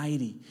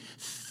anxiety,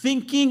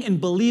 thinking and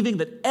believing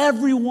that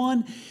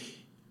everyone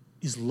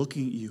is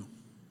looking at you.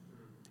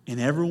 And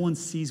everyone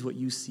sees what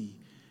you see.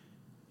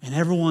 And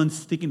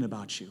everyone's thinking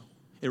about you.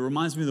 It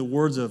reminds me of the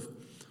words of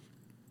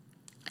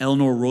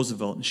Eleanor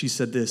Roosevelt. And she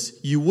said this: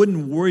 "You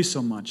wouldn't worry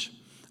so much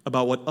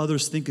about what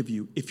others think of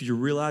you if you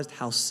realized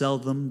how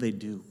seldom they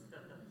do."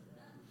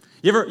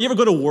 You ever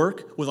go to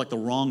work with like the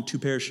wrong 2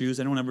 pair of shoes?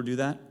 Anyone ever do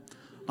that?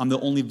 I'm the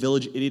only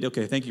village idiot.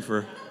 Okay, thank you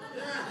for...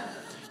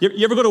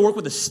 You ever go to work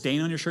with a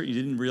stain on your shirt you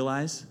didn't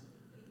realize?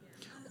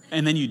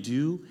 And then you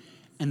do,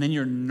 and then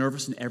you're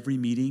nervous in every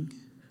meeting.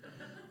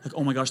 Like,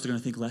 oh my gosh, they're going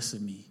to think less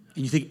of me.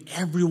 And you think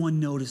everyone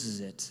notices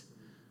it.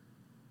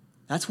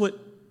 That's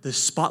what the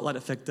spotlight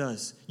effect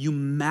does. You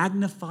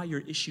magnify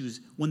your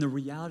issues when the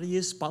reality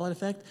is, spotlight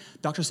effect,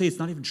 doctors say it's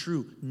not even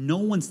true. No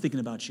one's thinking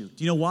about you.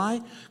 Do you know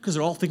why? Because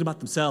they're all thinking about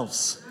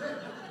themselves.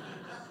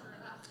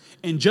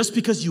 And just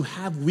because you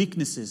have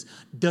weaknesses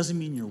doesn't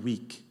mean you're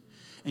weak.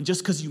 And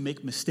just because you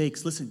make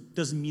mistakes, listen,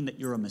 doesn't mean that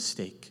you're a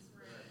mistake.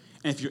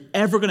 And if you're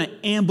ever going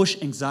to ambush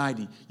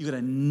anxiety, you got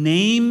to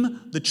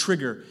name the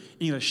trigger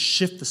and you got to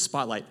shift the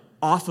spotlight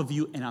off of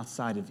you and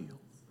outside of you.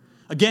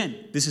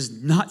 Again, this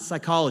is not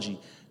psychology.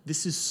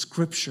 This is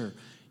scripture.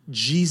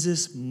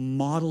 Jesus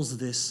models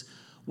this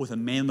with a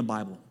man in the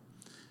Bible.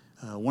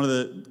 One of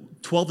the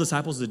 12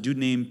 disciples is a dude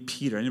named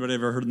Peter. Anybody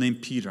ever heard the name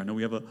Peter? I know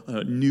we have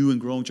a new and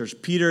growing church.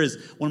 Peter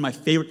is one of my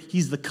favorite.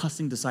 He's the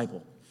cussing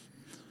disciple.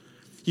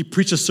 He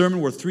preached a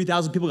sermon where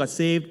 3,000 people got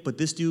saved, but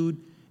this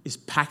dude is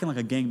packing like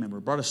a gang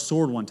member. Brought a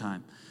sword one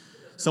time.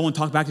 Someone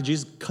talked back to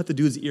Jesus, cut the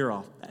dude's ear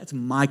off. That's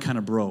my kind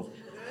of bro.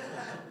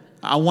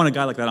 I want a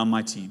guy like that on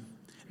my team.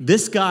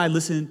 This guy,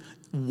 listen,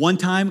 one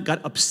time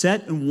got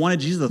upset and wanted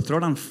Jesus to throw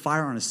down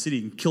fire on a city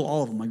and kill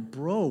all of them. Like,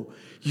 bro,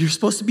 you're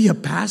supposed to be a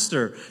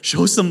pastor.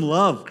 Show some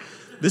love.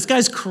 This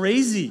guy's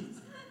crazy.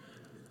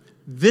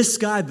 This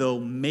guy, though,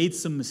 made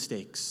some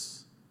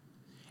mistakes.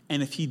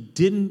 And if he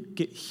didn't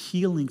get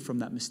healing from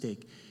that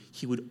mistake,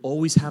 he would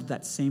always have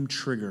that same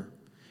trigger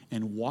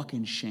and walk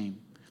in shame.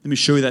 Let me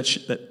show you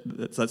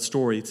that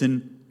story. It's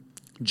in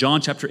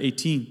John chapter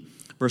 18,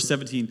 verse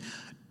 17.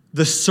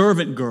 The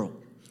servant girl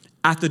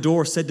at the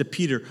door said to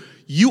Peter,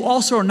 "You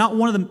also are not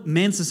one of the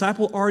man's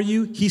disciples, are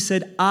you?" He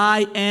said,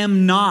 "I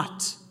am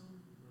not."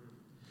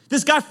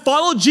 This guy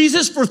followed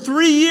Jesus for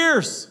 3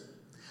 years.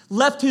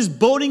 Left his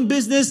boating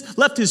business,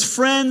 left his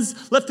friends,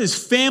 left his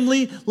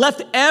family,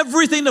 left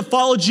everything to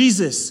follow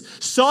Jesus.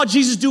 Saw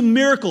Jesus do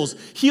miracles,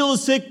 heal the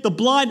sick, the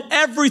blind,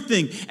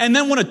 everything. And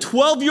then when a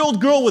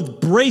 12-year-old girl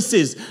with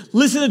braces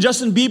listened to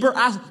Justin Bieber,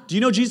 asked, "Do you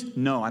know Jesus?"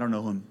 "No, I don't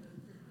know him."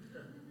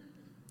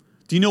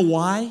 Do you know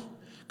why?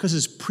 Because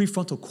his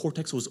prefrontal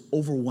cortex was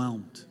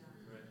overwhelmed.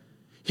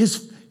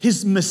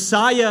 His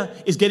Messiah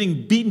is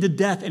getting beaten to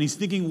death, and he's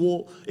thinking,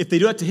 well, if they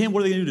do that to him,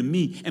 what are they going to do to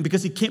me? And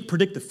because he can't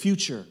predict the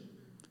future,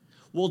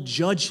 we'll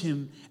judge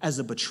him as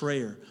a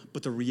betrayer.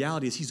 But the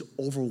reality is he's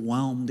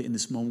overwhelmed in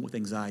this moment with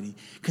anxiety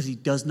because he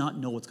does not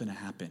know what's going to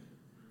happen.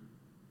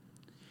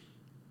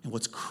 And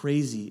what's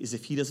crazy is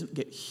if he doesn't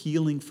get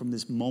healing from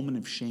this moment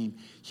of shame,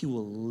 he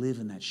will live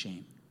in that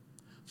shame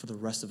for the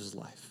rest of his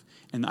life.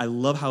 And I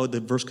love how the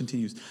verse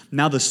continues.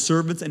 Now the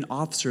servants and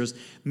officers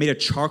made a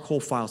charcoal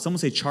fire. Someone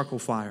say charcoal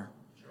fire.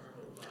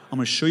 I'm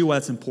going to show you why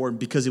that's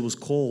important, because it was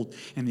cold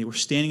and they were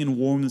standing and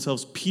warming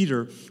themselves.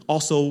 Peter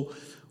also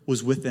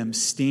was with them,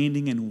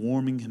 standing and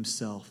warming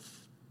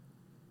himself.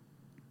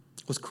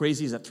 What's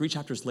crazy is that 3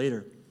 chapters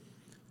later,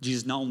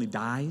 Jesus not only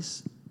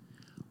dies,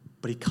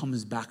 but he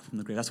comes back from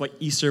the grave. That's why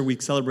Easter, we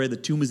celebrate the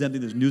tomb is empty,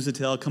 there's news to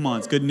tell. Come on,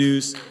 it's good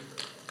news.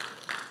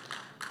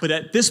 But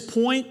at this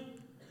point,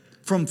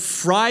 from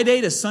Friday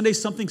to Sunday,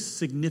 something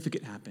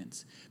significant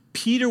happens.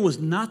 Peter was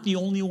not the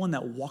only one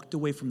that walked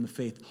away from the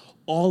faith.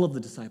 All of the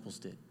disciples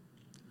did.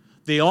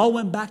 They all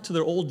went back to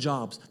their old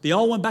jobs. They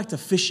all went back to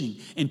fishing.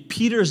 And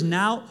Peter is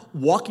now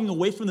walking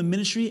away from the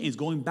ministry and he's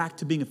going back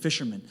to being a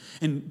fisherman.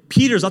 And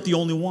Peter's not the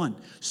only one.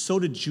 So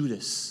did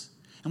Judas.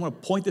 I'm going to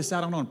point this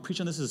out. I'm going to preach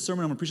on this as a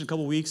sermon I'm going to preach in a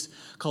couple of weeks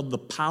called The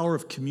Power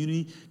of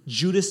Community.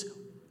 Judas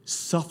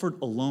suffered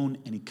alone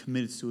and he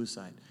committed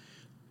suicide.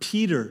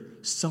 Peter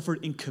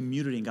suffered in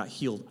community and got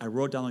healed. I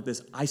wrote down like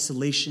this: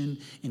 isolation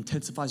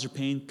intensifies your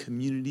pain.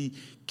 Community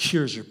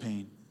cures your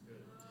pain.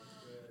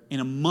 In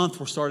a month,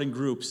 we're starting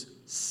groups.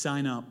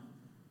 Sign up,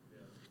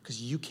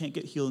 because you can't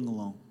get healing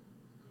alone.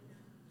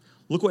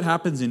 Look what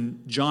happens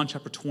in John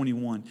chapter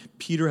 21.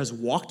 Peter has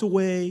walked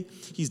away.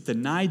 He's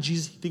denied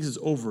Jesus. He thinks it's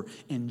over.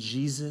 And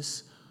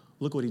Jesus,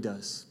 look what he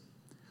does.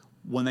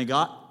 When they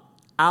got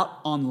out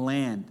on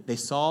land, they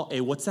saw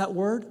a, what's that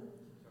word?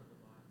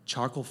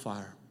 Charcoal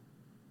fire.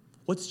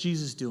 What's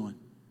Jesus doing?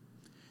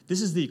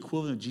 This is the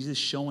equivalent of Jesus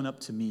showing up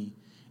to me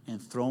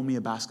and throwing me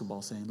a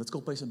basketball, saying, let's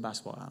go play some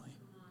basketball, Allie.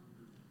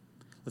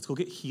 Let's go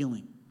get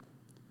healing.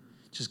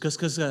 Just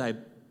because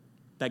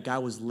that guy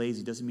was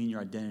lazy doesn't mean your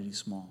identity is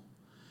small.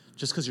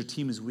 Just because your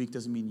team is weak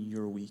doesn't mean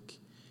you're weak.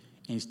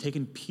 And he's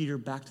taken Peter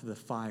back to the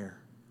fire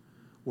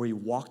where he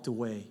walked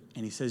away.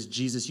 And he says,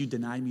 Jesus, you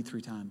denied me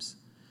 3 times.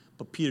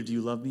 But Peter, do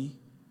you love me?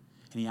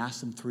 And he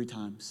asked him 3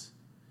 times.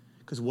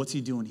 Because what's he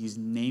doing? He's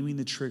naming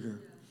the trigger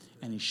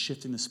and he's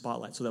shifting the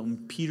spotlight so that when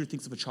Peter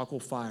thinks of a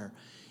charcoal fire,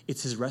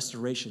 it's his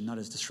restoration, not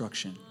his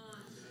destruction.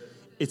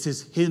 It's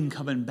him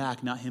coming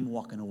back, not him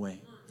walking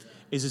away.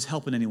 Is this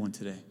helping anyone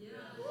today?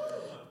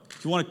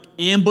 If you want to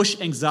ambush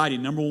anxiety,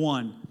 number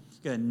 1,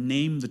 you got to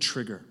name the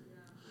trigger.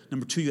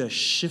 Number 2, you got to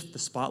shift the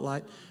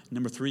spotlight.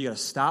 Number 3, you got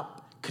to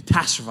stop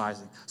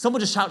catastrophizing. Someone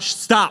just shout,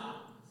 stop.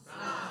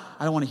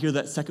 I don't want to hear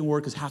that second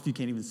word because half of you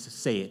can't even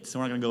say it, so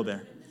we're not going to go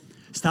there.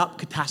 Stop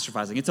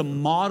catastrophizing. It's a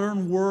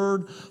modern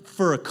word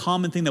for a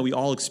common thing that we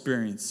all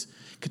experience.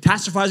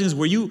 Catastrophizing is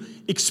where you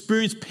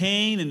experience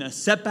pain and a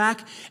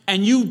setback,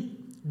 and you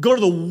go to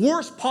the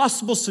worst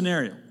possible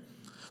scenario.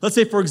 Let's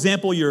say, for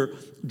example, you're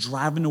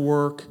driving to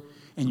work,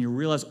 and you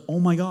realize, oh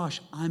my gosh,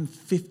 I'm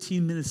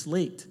 15 minutes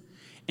late.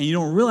 And you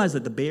don't realize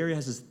that the Bay Area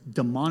has this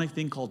demonic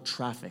thing called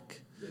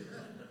traffic.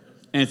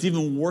 And it's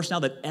even worse now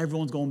that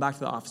everyone's going back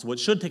to the office. What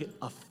should take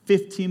a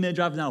 15-minute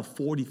drive is now a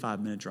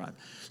 45-minute drive.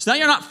 So now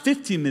you're not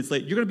 15 minutes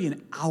late. You're going to be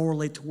an hour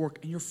late to work,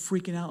 and you're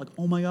freaking out like,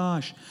 oh my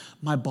gosh,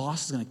 my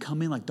boss is going to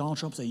come in like Donald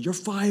Trump and say, you're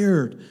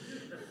fired.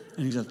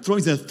 And he's going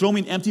to throw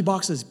me an empty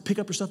box, says, pick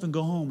up your stuff and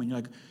go home. And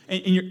you're like,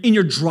 and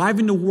you're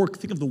driving to work.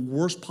 Think of the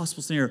worst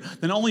possible scenario.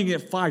 Then not only are you going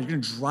to get fired, you're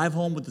going to drive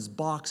home with this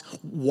box,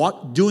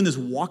 doing this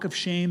walk of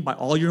shame by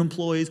all your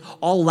employees,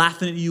 all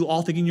laughing at you,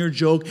 all thinking you're a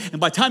joke. And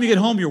by the time you get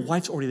home, your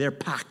wife's already there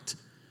packed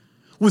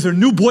with her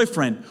new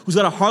boyfriend who's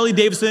got a Harley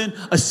Davidson,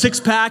 a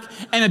 6-pack,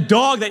 and a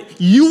dog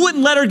that you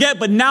wouldn't let her get,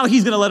 but now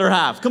he's going to let her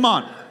have. Come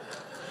on.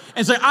 And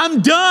it's like,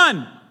 I'm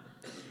done.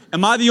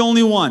 Am I the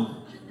only one?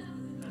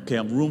 Okay,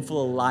 I'm a room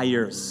full of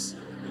liars.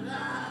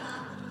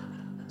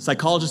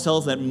 Psychologists tell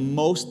us that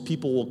most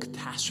people will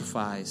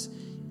catastrophize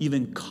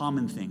even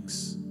common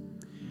things.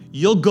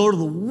 You'll go to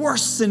the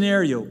worst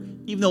scenario,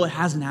 even though it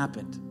hasn't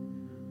happened.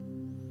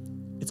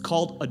 It's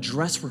called a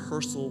dress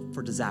rehearsal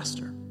for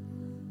disaster.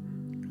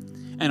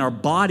 And our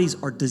bodies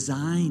are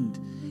designed.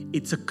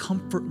 It's a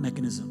comfort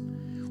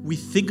mechanism. We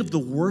think of the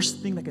worst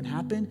thing that can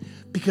happen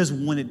because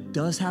when it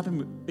does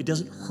happen, it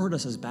doesn't hurt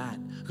us as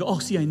bad. We go, oh,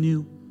 see, I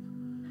knew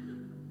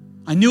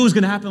it was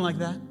going to happen like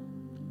that.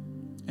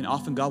 And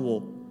often God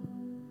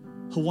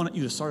He'll want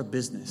you to start a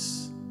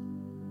business.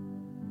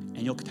 And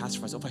you'll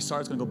catastrophize. Oh, if I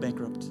start, it's going to go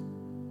bankrupt.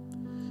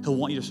 He'll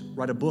want you to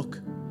write a book.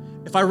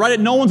 If I write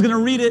it, no one's going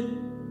to read it.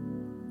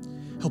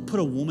 He'll put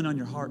a woman on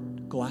your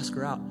heart. Go ask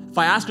her out. If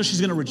I ask her, she's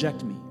going to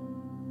reject me.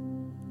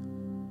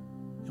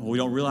 And what we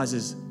don't realize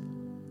is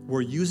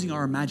we're using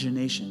our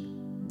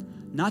imagination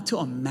not to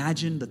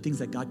imagine the things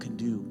that God can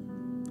do,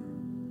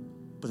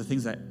 but the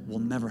things that will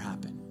never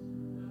happen.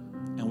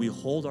 And we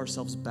hold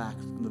ourselves back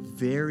from the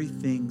very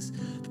things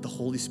that the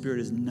Holy Spirit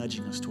is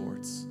nudging us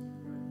towards.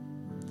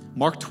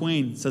 Mark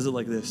Twain says it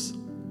like this.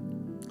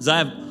 He says, I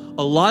have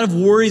a lot of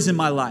worries in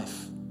my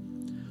life,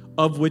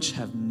 of which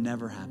have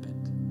never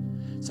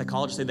happened.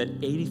 Psychologists say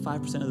that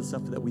 85% of the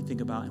stuff that we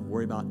think about and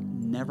worry about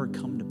never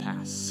come to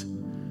pass.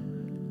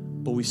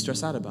 But we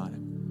stress out about it.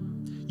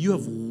 You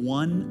have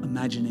one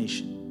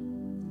imagination.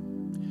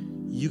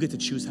 You get to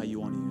choose how you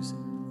want to use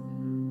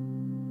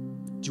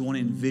it. Do you want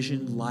to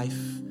envision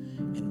life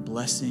and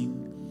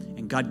blessing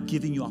and God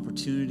giving you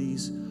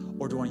opportunities?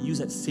 Or do you want to use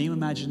that same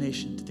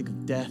imagination to think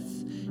of death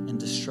and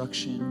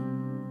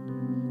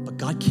destruction? But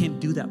God can't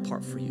do that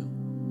part for you.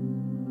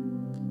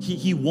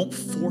 He won't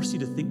force you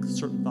to think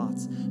certain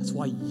thoughts. That's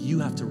why you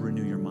have to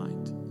renew your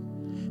mind.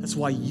 That's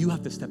why you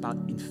have to step out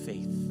in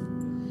faith.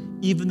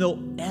 Even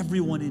though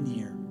everyone in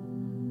here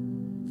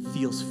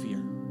feels fear.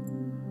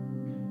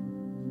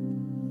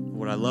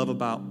 What I love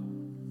about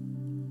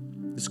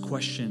this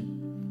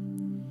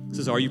question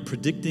says, are you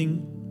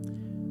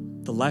predicting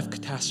the life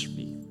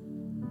catastrophe?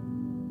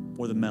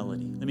 or the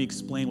melody. Let me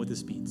explain what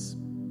this means.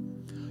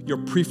 Your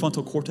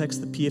prefrontal cortex,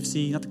 the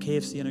PFC, not the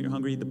KFC, I know you're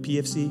hungry, the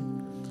PFC,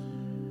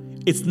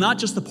 it's not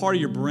just the part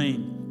of your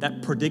brain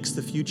that predicts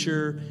the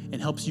future and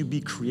helps you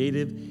be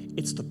creative.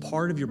 It's the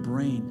part of your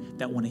brain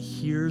that when it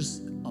hears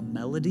a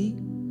melody,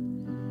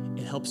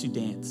 it helps you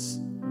dance.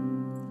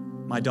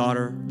 My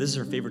daughter, this is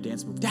her favorite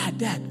dance move. Dad,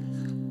 Dad.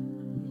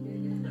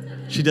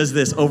 She does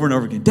this over and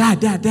over again. Dad,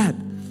 Dad,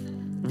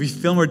 Dad. We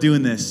film her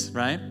doing this,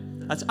 right?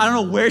 I don't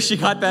know where she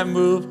got that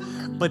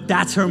move, but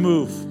that's her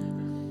move.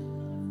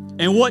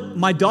 And what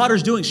my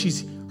daughter's doing,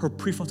 her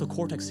prefrontal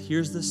cortex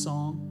hears this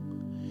song,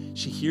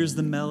 she hears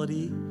the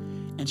melody,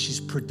 and she's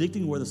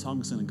predicting where the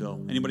song is going to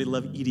go. Anybody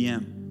love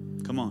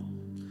EDM? Come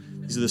on.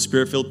 These are the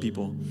spirit-filled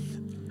people.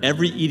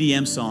 Every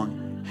EDM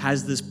song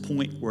has this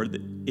point where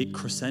it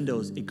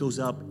crescendos, it goes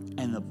up,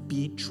 and the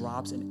beat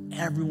drops, and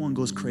everyone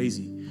goes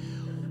crazy.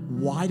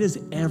 Why does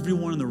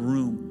everyone in the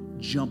room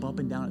jump up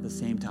and down at the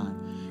same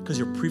time? Because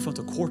your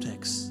prefrontal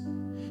cortex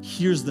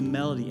hears the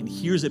melody and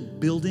hears it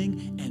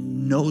building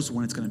and knows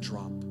when it's going to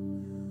drop.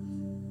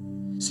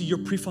 See, your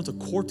prefrontal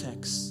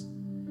cortex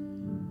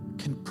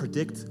can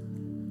predict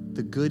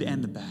the good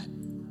and the bad.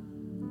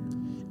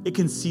 It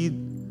can see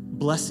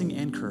blessing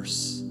and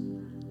curse.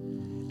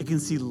 It can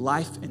see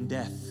life and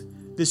death.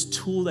 This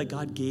tool that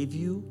God gave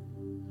you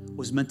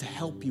was meant to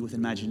help you with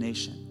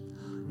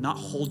imagination, not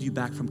hold you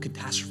back from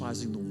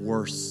catastrophizing the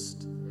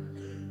worst.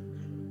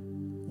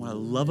 What I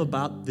love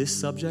about this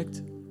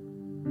subject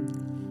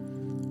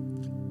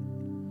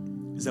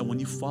is that when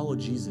you follow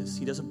Jesus,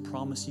 he doesn't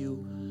promise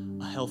you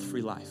a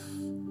health-free life.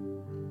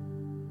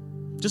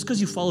 Just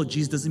because you follow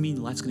Jesus doesn't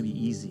mean life's going to be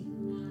easy.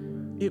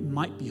 It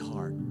might be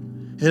hard.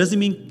 It doesn't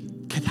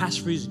mean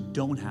catastrophes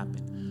don't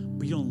happen,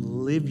 but you don't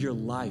live your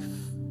life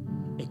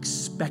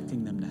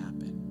expecting them to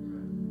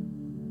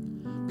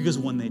happen. Because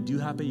when they do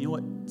happen, you know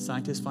what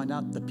scientists find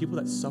out? The people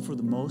that suffer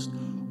the most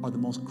are the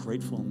most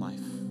grateful in life.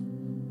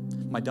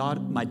 My dad,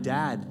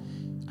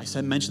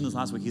 I mentioned this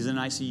last week, he's in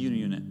an ICU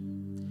unit.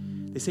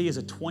 They say he has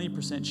a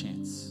 20%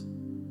 chance.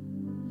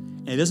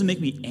 And it doesn't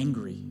make me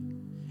angry.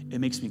 It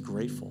makes me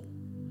grateful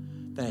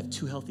that I have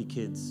 2 healthy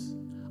kids.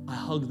 I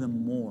hug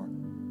them more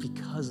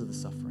because of the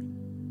suffering.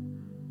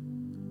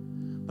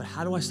 But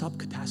how do I stop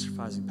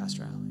catastrophizing,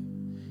 Pastor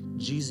Ali?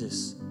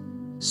 Jesus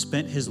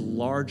spent his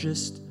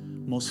largest,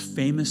 most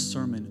famous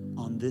sermon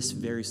on this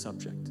very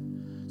subject.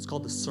 It's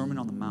called the Sermon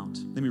on the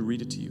Mount. Let me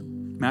read it to you.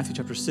 Matthew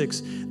chapter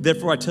 6.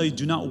 Therefore, I tell you,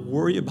 do not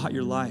worry about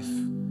your life.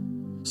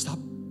 Stop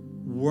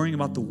worrying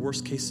about the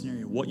worst case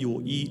scenario, what you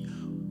will eat,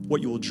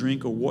 what you will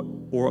drink,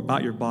 or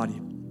about your body,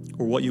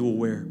 or what you will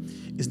wear.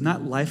 Is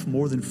not life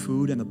more than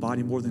food and the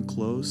body more than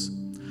clothes?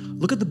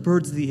 Look at the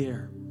birds of the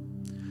air.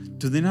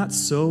 Do they not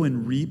sow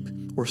and reap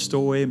or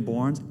store away in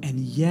barns? And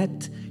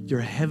yet your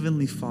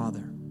heavenly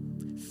Father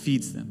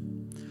feeds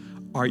them.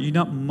 Are you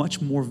not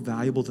much more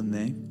valuable than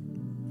they?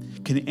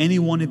 Can any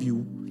one of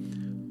you,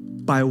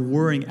 by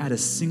worrying, add a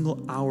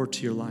single hour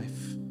to your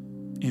life?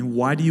 And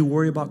why do you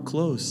worry about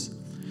clothes?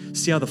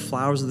 See how the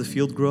flowers of the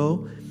field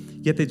grow,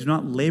 yet they do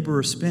not labor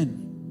or spin.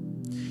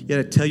 Yet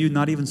I tell you,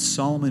 not even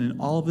Solomon in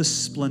all of his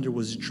splendor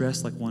was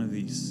dressed like one of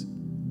these.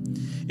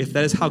 If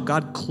that is how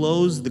God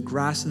clothes the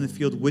grass in the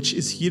field, which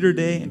is here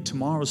today and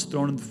tomorrow is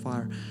thrown in the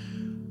fire,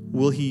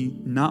 will he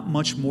not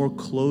much more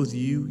clothe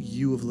you,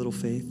 you of little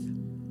faith?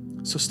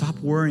 So stop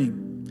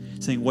worrying,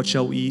 saying, what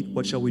shall we eat?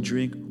 What shall we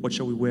drink? What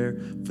shall we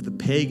wear? For the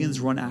pagans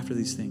run after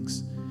these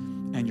things,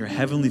 and your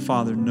heavenly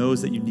Father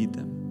knows that you need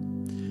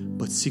them.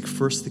 But seek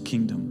first the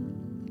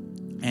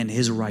kingdom and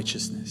his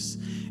righteousness,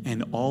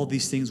 and all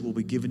these things will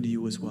be given to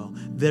you as well.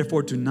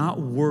 Therefore, do not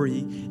worry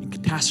and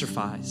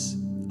catastrophize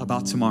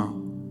about tomorrow,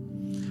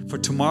 for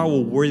tomorrow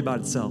will worry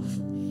about itself.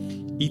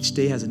 Each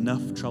day has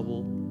enough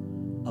trouble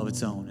of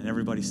its own. And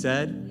everybody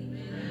said,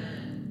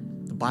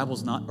 amen. The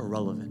Bible's not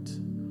irrelevant.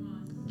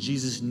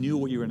 Jesus knew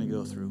what you were going to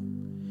go through,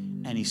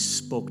 and he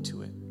spoke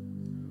to it.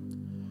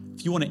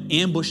 If you want to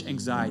ambush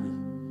anxiety,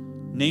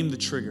 name the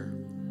trigger.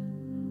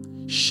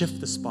 Shift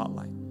the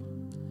spotlight.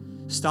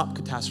 Stop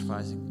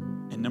catastrophizing.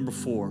 And number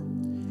 4,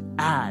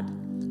 add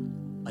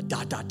a ...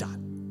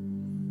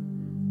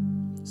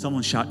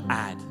 Someone shout,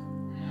 add.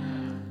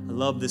 I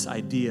love this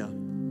idea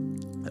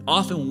that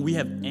often when we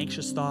have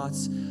anxious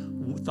thoughts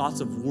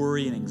of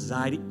worry and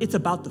anxiety, it's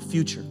about the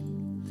future.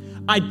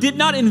 I did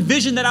not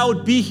envision that I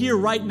would be here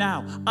right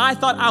now. I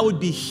thought I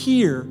would be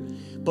here,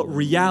 but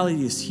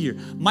reality is here.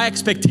 My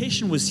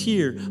expectation was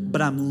here,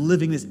 but I'm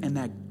living this, and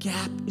that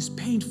gap is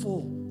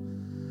painful.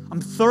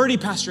 I'm 30,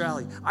 Pastor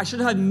Ali. I should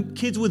have had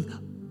kids with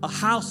a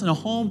house and a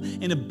home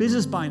and a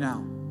business by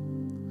now.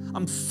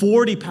 I'm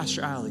 40,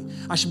 Pastor Ali.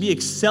 I should be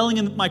excelling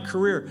in my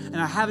career, and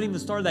I haven't even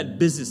started that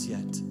business yet.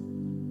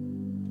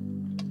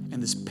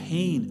 And this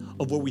pain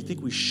of where we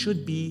think we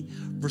should be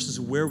versus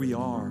where we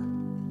are,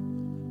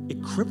 it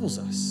cripples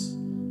us.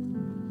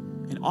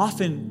 And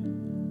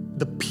often,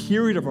 the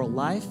period of our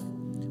life,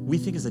 we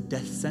think is a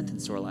death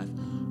sentence to our life.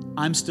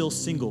 I'm still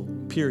single,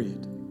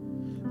 period.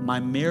 My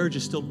marriage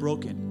is still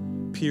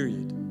broken,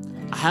 period.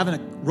 I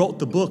haven't wrote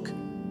the book,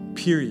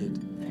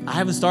 period. I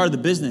haven't started the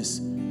business,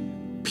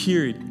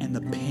 period. And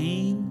the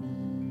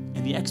pain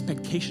and the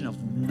expectation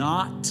of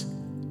not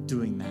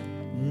doing that,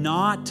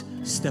 not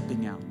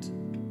stepping out,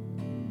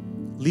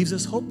 leaves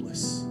us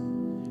hopeless.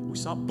 We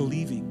stop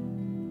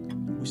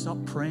believing. We stop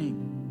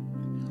praying.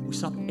 We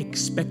stop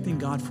expecting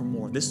God for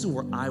more. This is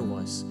where I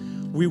was.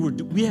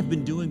 We have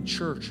been doing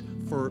church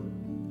for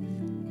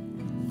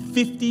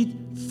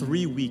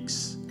 53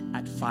 weeks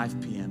at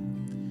 5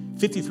 p.m.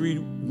 53,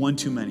 one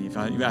too many, if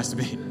you asked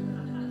me.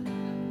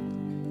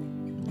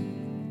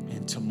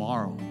 And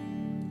tomorrow,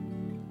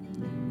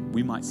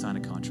 we might sign a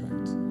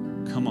contract.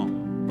 Come on.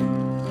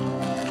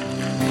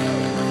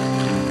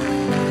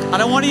 I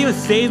don't want to even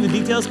say the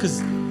details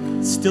because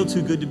it's still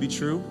too good to be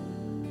true.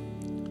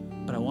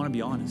 But I want to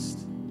be honest.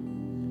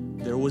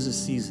 There was a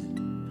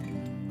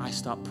season I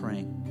stopped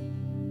praying.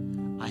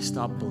 I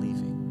stopped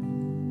believing.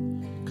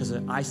 Because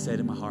I said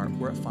in my heart,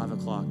 we're at 5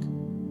 o'clock,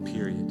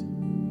 period.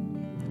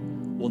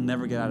 We'll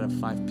never get out of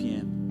 5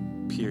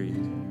 p.m., period.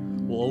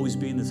 We'll always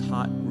be in this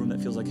hot room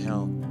that feels like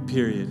hell,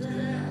 period.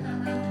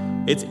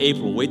 It's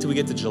April. Wait till we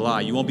get to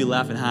July. You won't be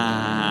laughing, ha,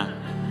 ha,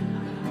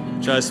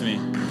 ha. Trust me.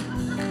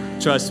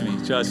 Trust me.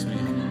 Trust me.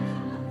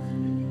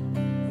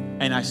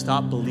 And I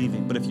stopped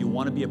believing. But if you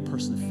want to be a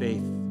person of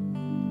faith,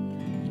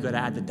 you got to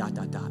add the ...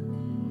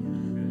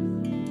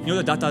 You know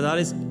what the ...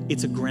 is?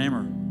 It's a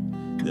grammar.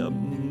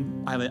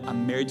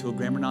 I'm married to a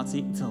grammar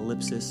Nazi. It's an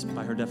ellipsis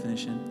by her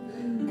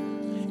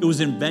definition. It was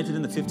invented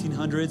in the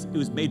 1500s. It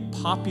was made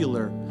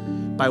popular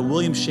by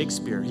William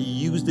Shakespeare. He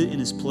used it in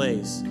his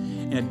plays.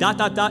 And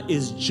a ...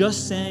 is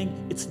just saying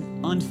it's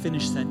an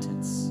unfinished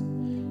sentence.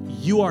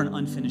 You are an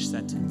unfinished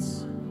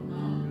sentence.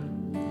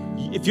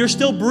 If you're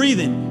still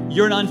breathing,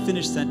 you're an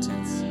unfinished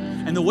sentence.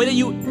 And the way that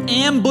you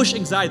ambush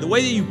anxiety, the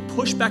way that you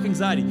push back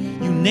anxiety,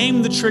 you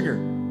name the trigger.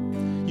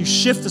 You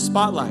shift the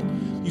spotlight.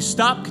 You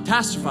stop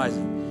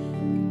catastrophizing.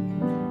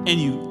 And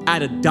you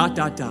add a ...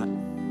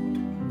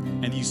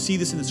 And you see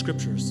this in the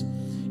scriptures.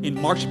 In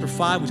Mark chapter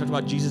 5, we talked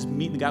about Jesus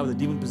meeting the guy with a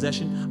demon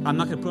possession. I'm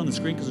not going to put it on the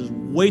screen because there's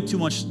way too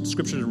much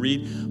scripture to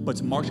read, but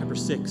it's Mark chapter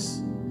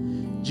 6.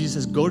 Jesus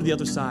says, go to the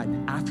other side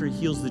after he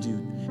heals the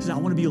dude. He says, I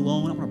want to be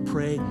alone. I want to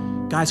pray.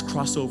 Guys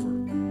cross over.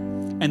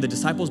 And the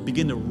disciples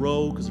begin to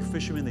row because they're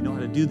fishermen. They know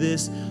how to do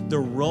this. They're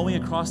rowing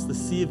across the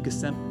Sea of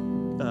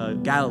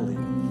Galilee.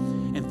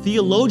 And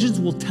theologians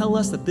will tell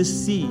us that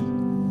this sea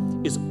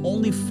is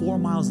only 4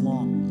 miles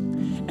long.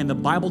 And the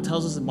Bible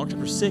tells us in Mark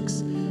chapter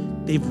 6,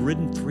 they've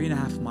ridden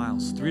 3.5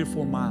 miles, 3 to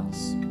 4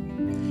 miles.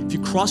 If you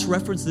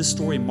cross-reference this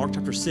story in Mark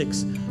chapter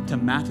 6 to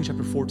Matthew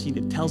chapter 14,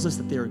 it tells us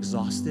that they're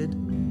exhausted,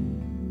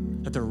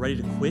 that they're ready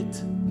to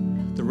quit,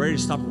 they're ready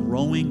to stop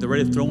rowing, they're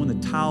ready to throw in the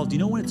towel. Do you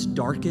know when it's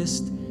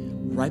darkest?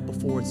 Right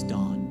before it's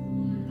dawn.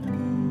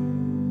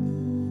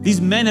 These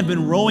men have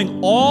been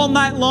rowing all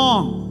night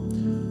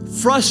long,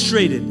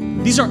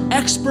 frustrated. These are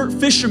expert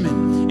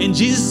fishermen. And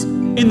Jesus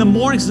in the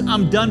morning says,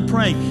 I'm done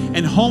praying.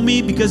 And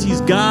homie, because he's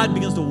God,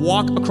 begins to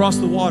walk across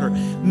the water,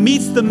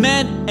 meets the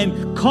men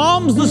and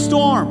calms the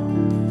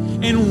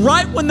storm. And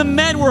right when the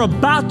men were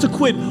about to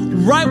quit,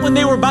 right when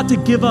they were about to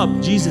give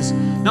up, Jesus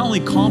not only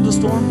calms the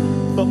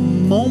storm, but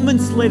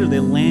moments later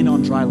they land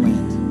on dry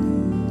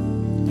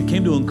land. I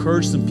came to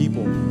encourage some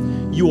people.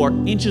 You are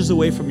inches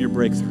away from your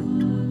breakthrough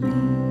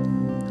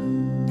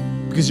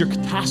because you're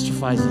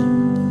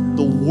catastrophizing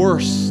the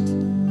worst.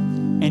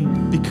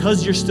 And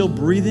because you're still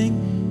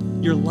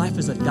breathing, your life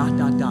is a ...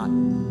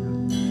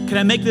 Can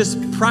I make this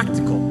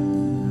practical?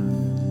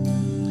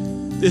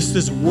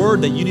 This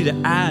word that you need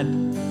to add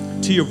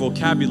to your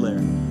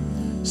vocabulary.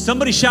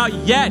 Somebody shout,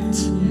 yet.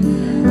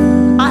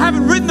 I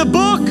haven't written the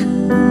book.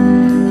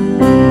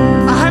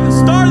 I haven't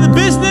started the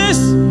business.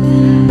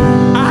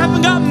 I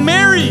haven't gotten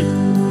married.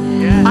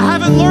 Yeah. I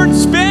haven't learned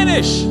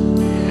Spanish.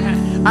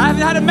 Yeah. I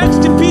haven't had a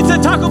Mexican pizza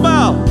at Taco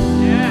Bell.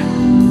 Yeah.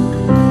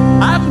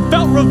 I haven't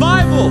felt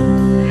revival.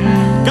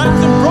 Yeah. God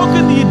hasn't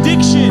broken the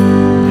addiction.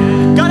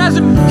 Yeah. God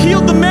hasn't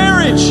healed the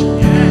marriage.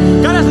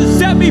 Yeah. God hasn't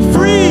set me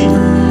free.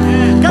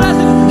 Yeah. God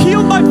hasn't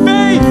healed my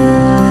faith.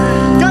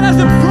 God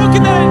hasn't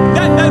broken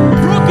that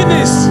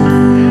brokenness.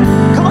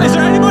 Yeah. Come on, is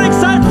there anybody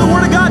excited for the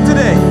Word of God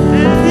today?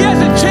 Yeah. He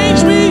hasn't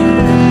changed me.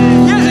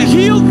 He hasn't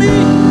healed me.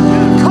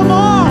 Come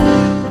on.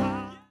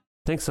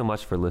 Thanks so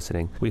much for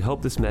listening. We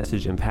hope this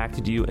message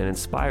impacted you and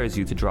inspires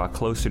you to draw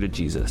closer to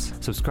Jesus.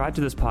 Subscribe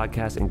to this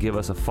podcast and give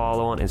us a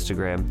follow on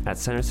Instagram at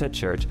Centerset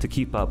Church to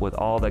keep up with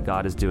all that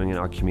God is doing in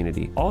our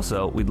community.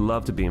 Also, we'd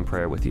love to be in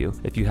prayer with you.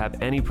 If you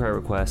have any prayer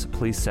requests,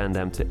 please send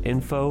them to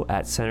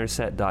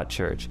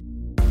info@centerset.church.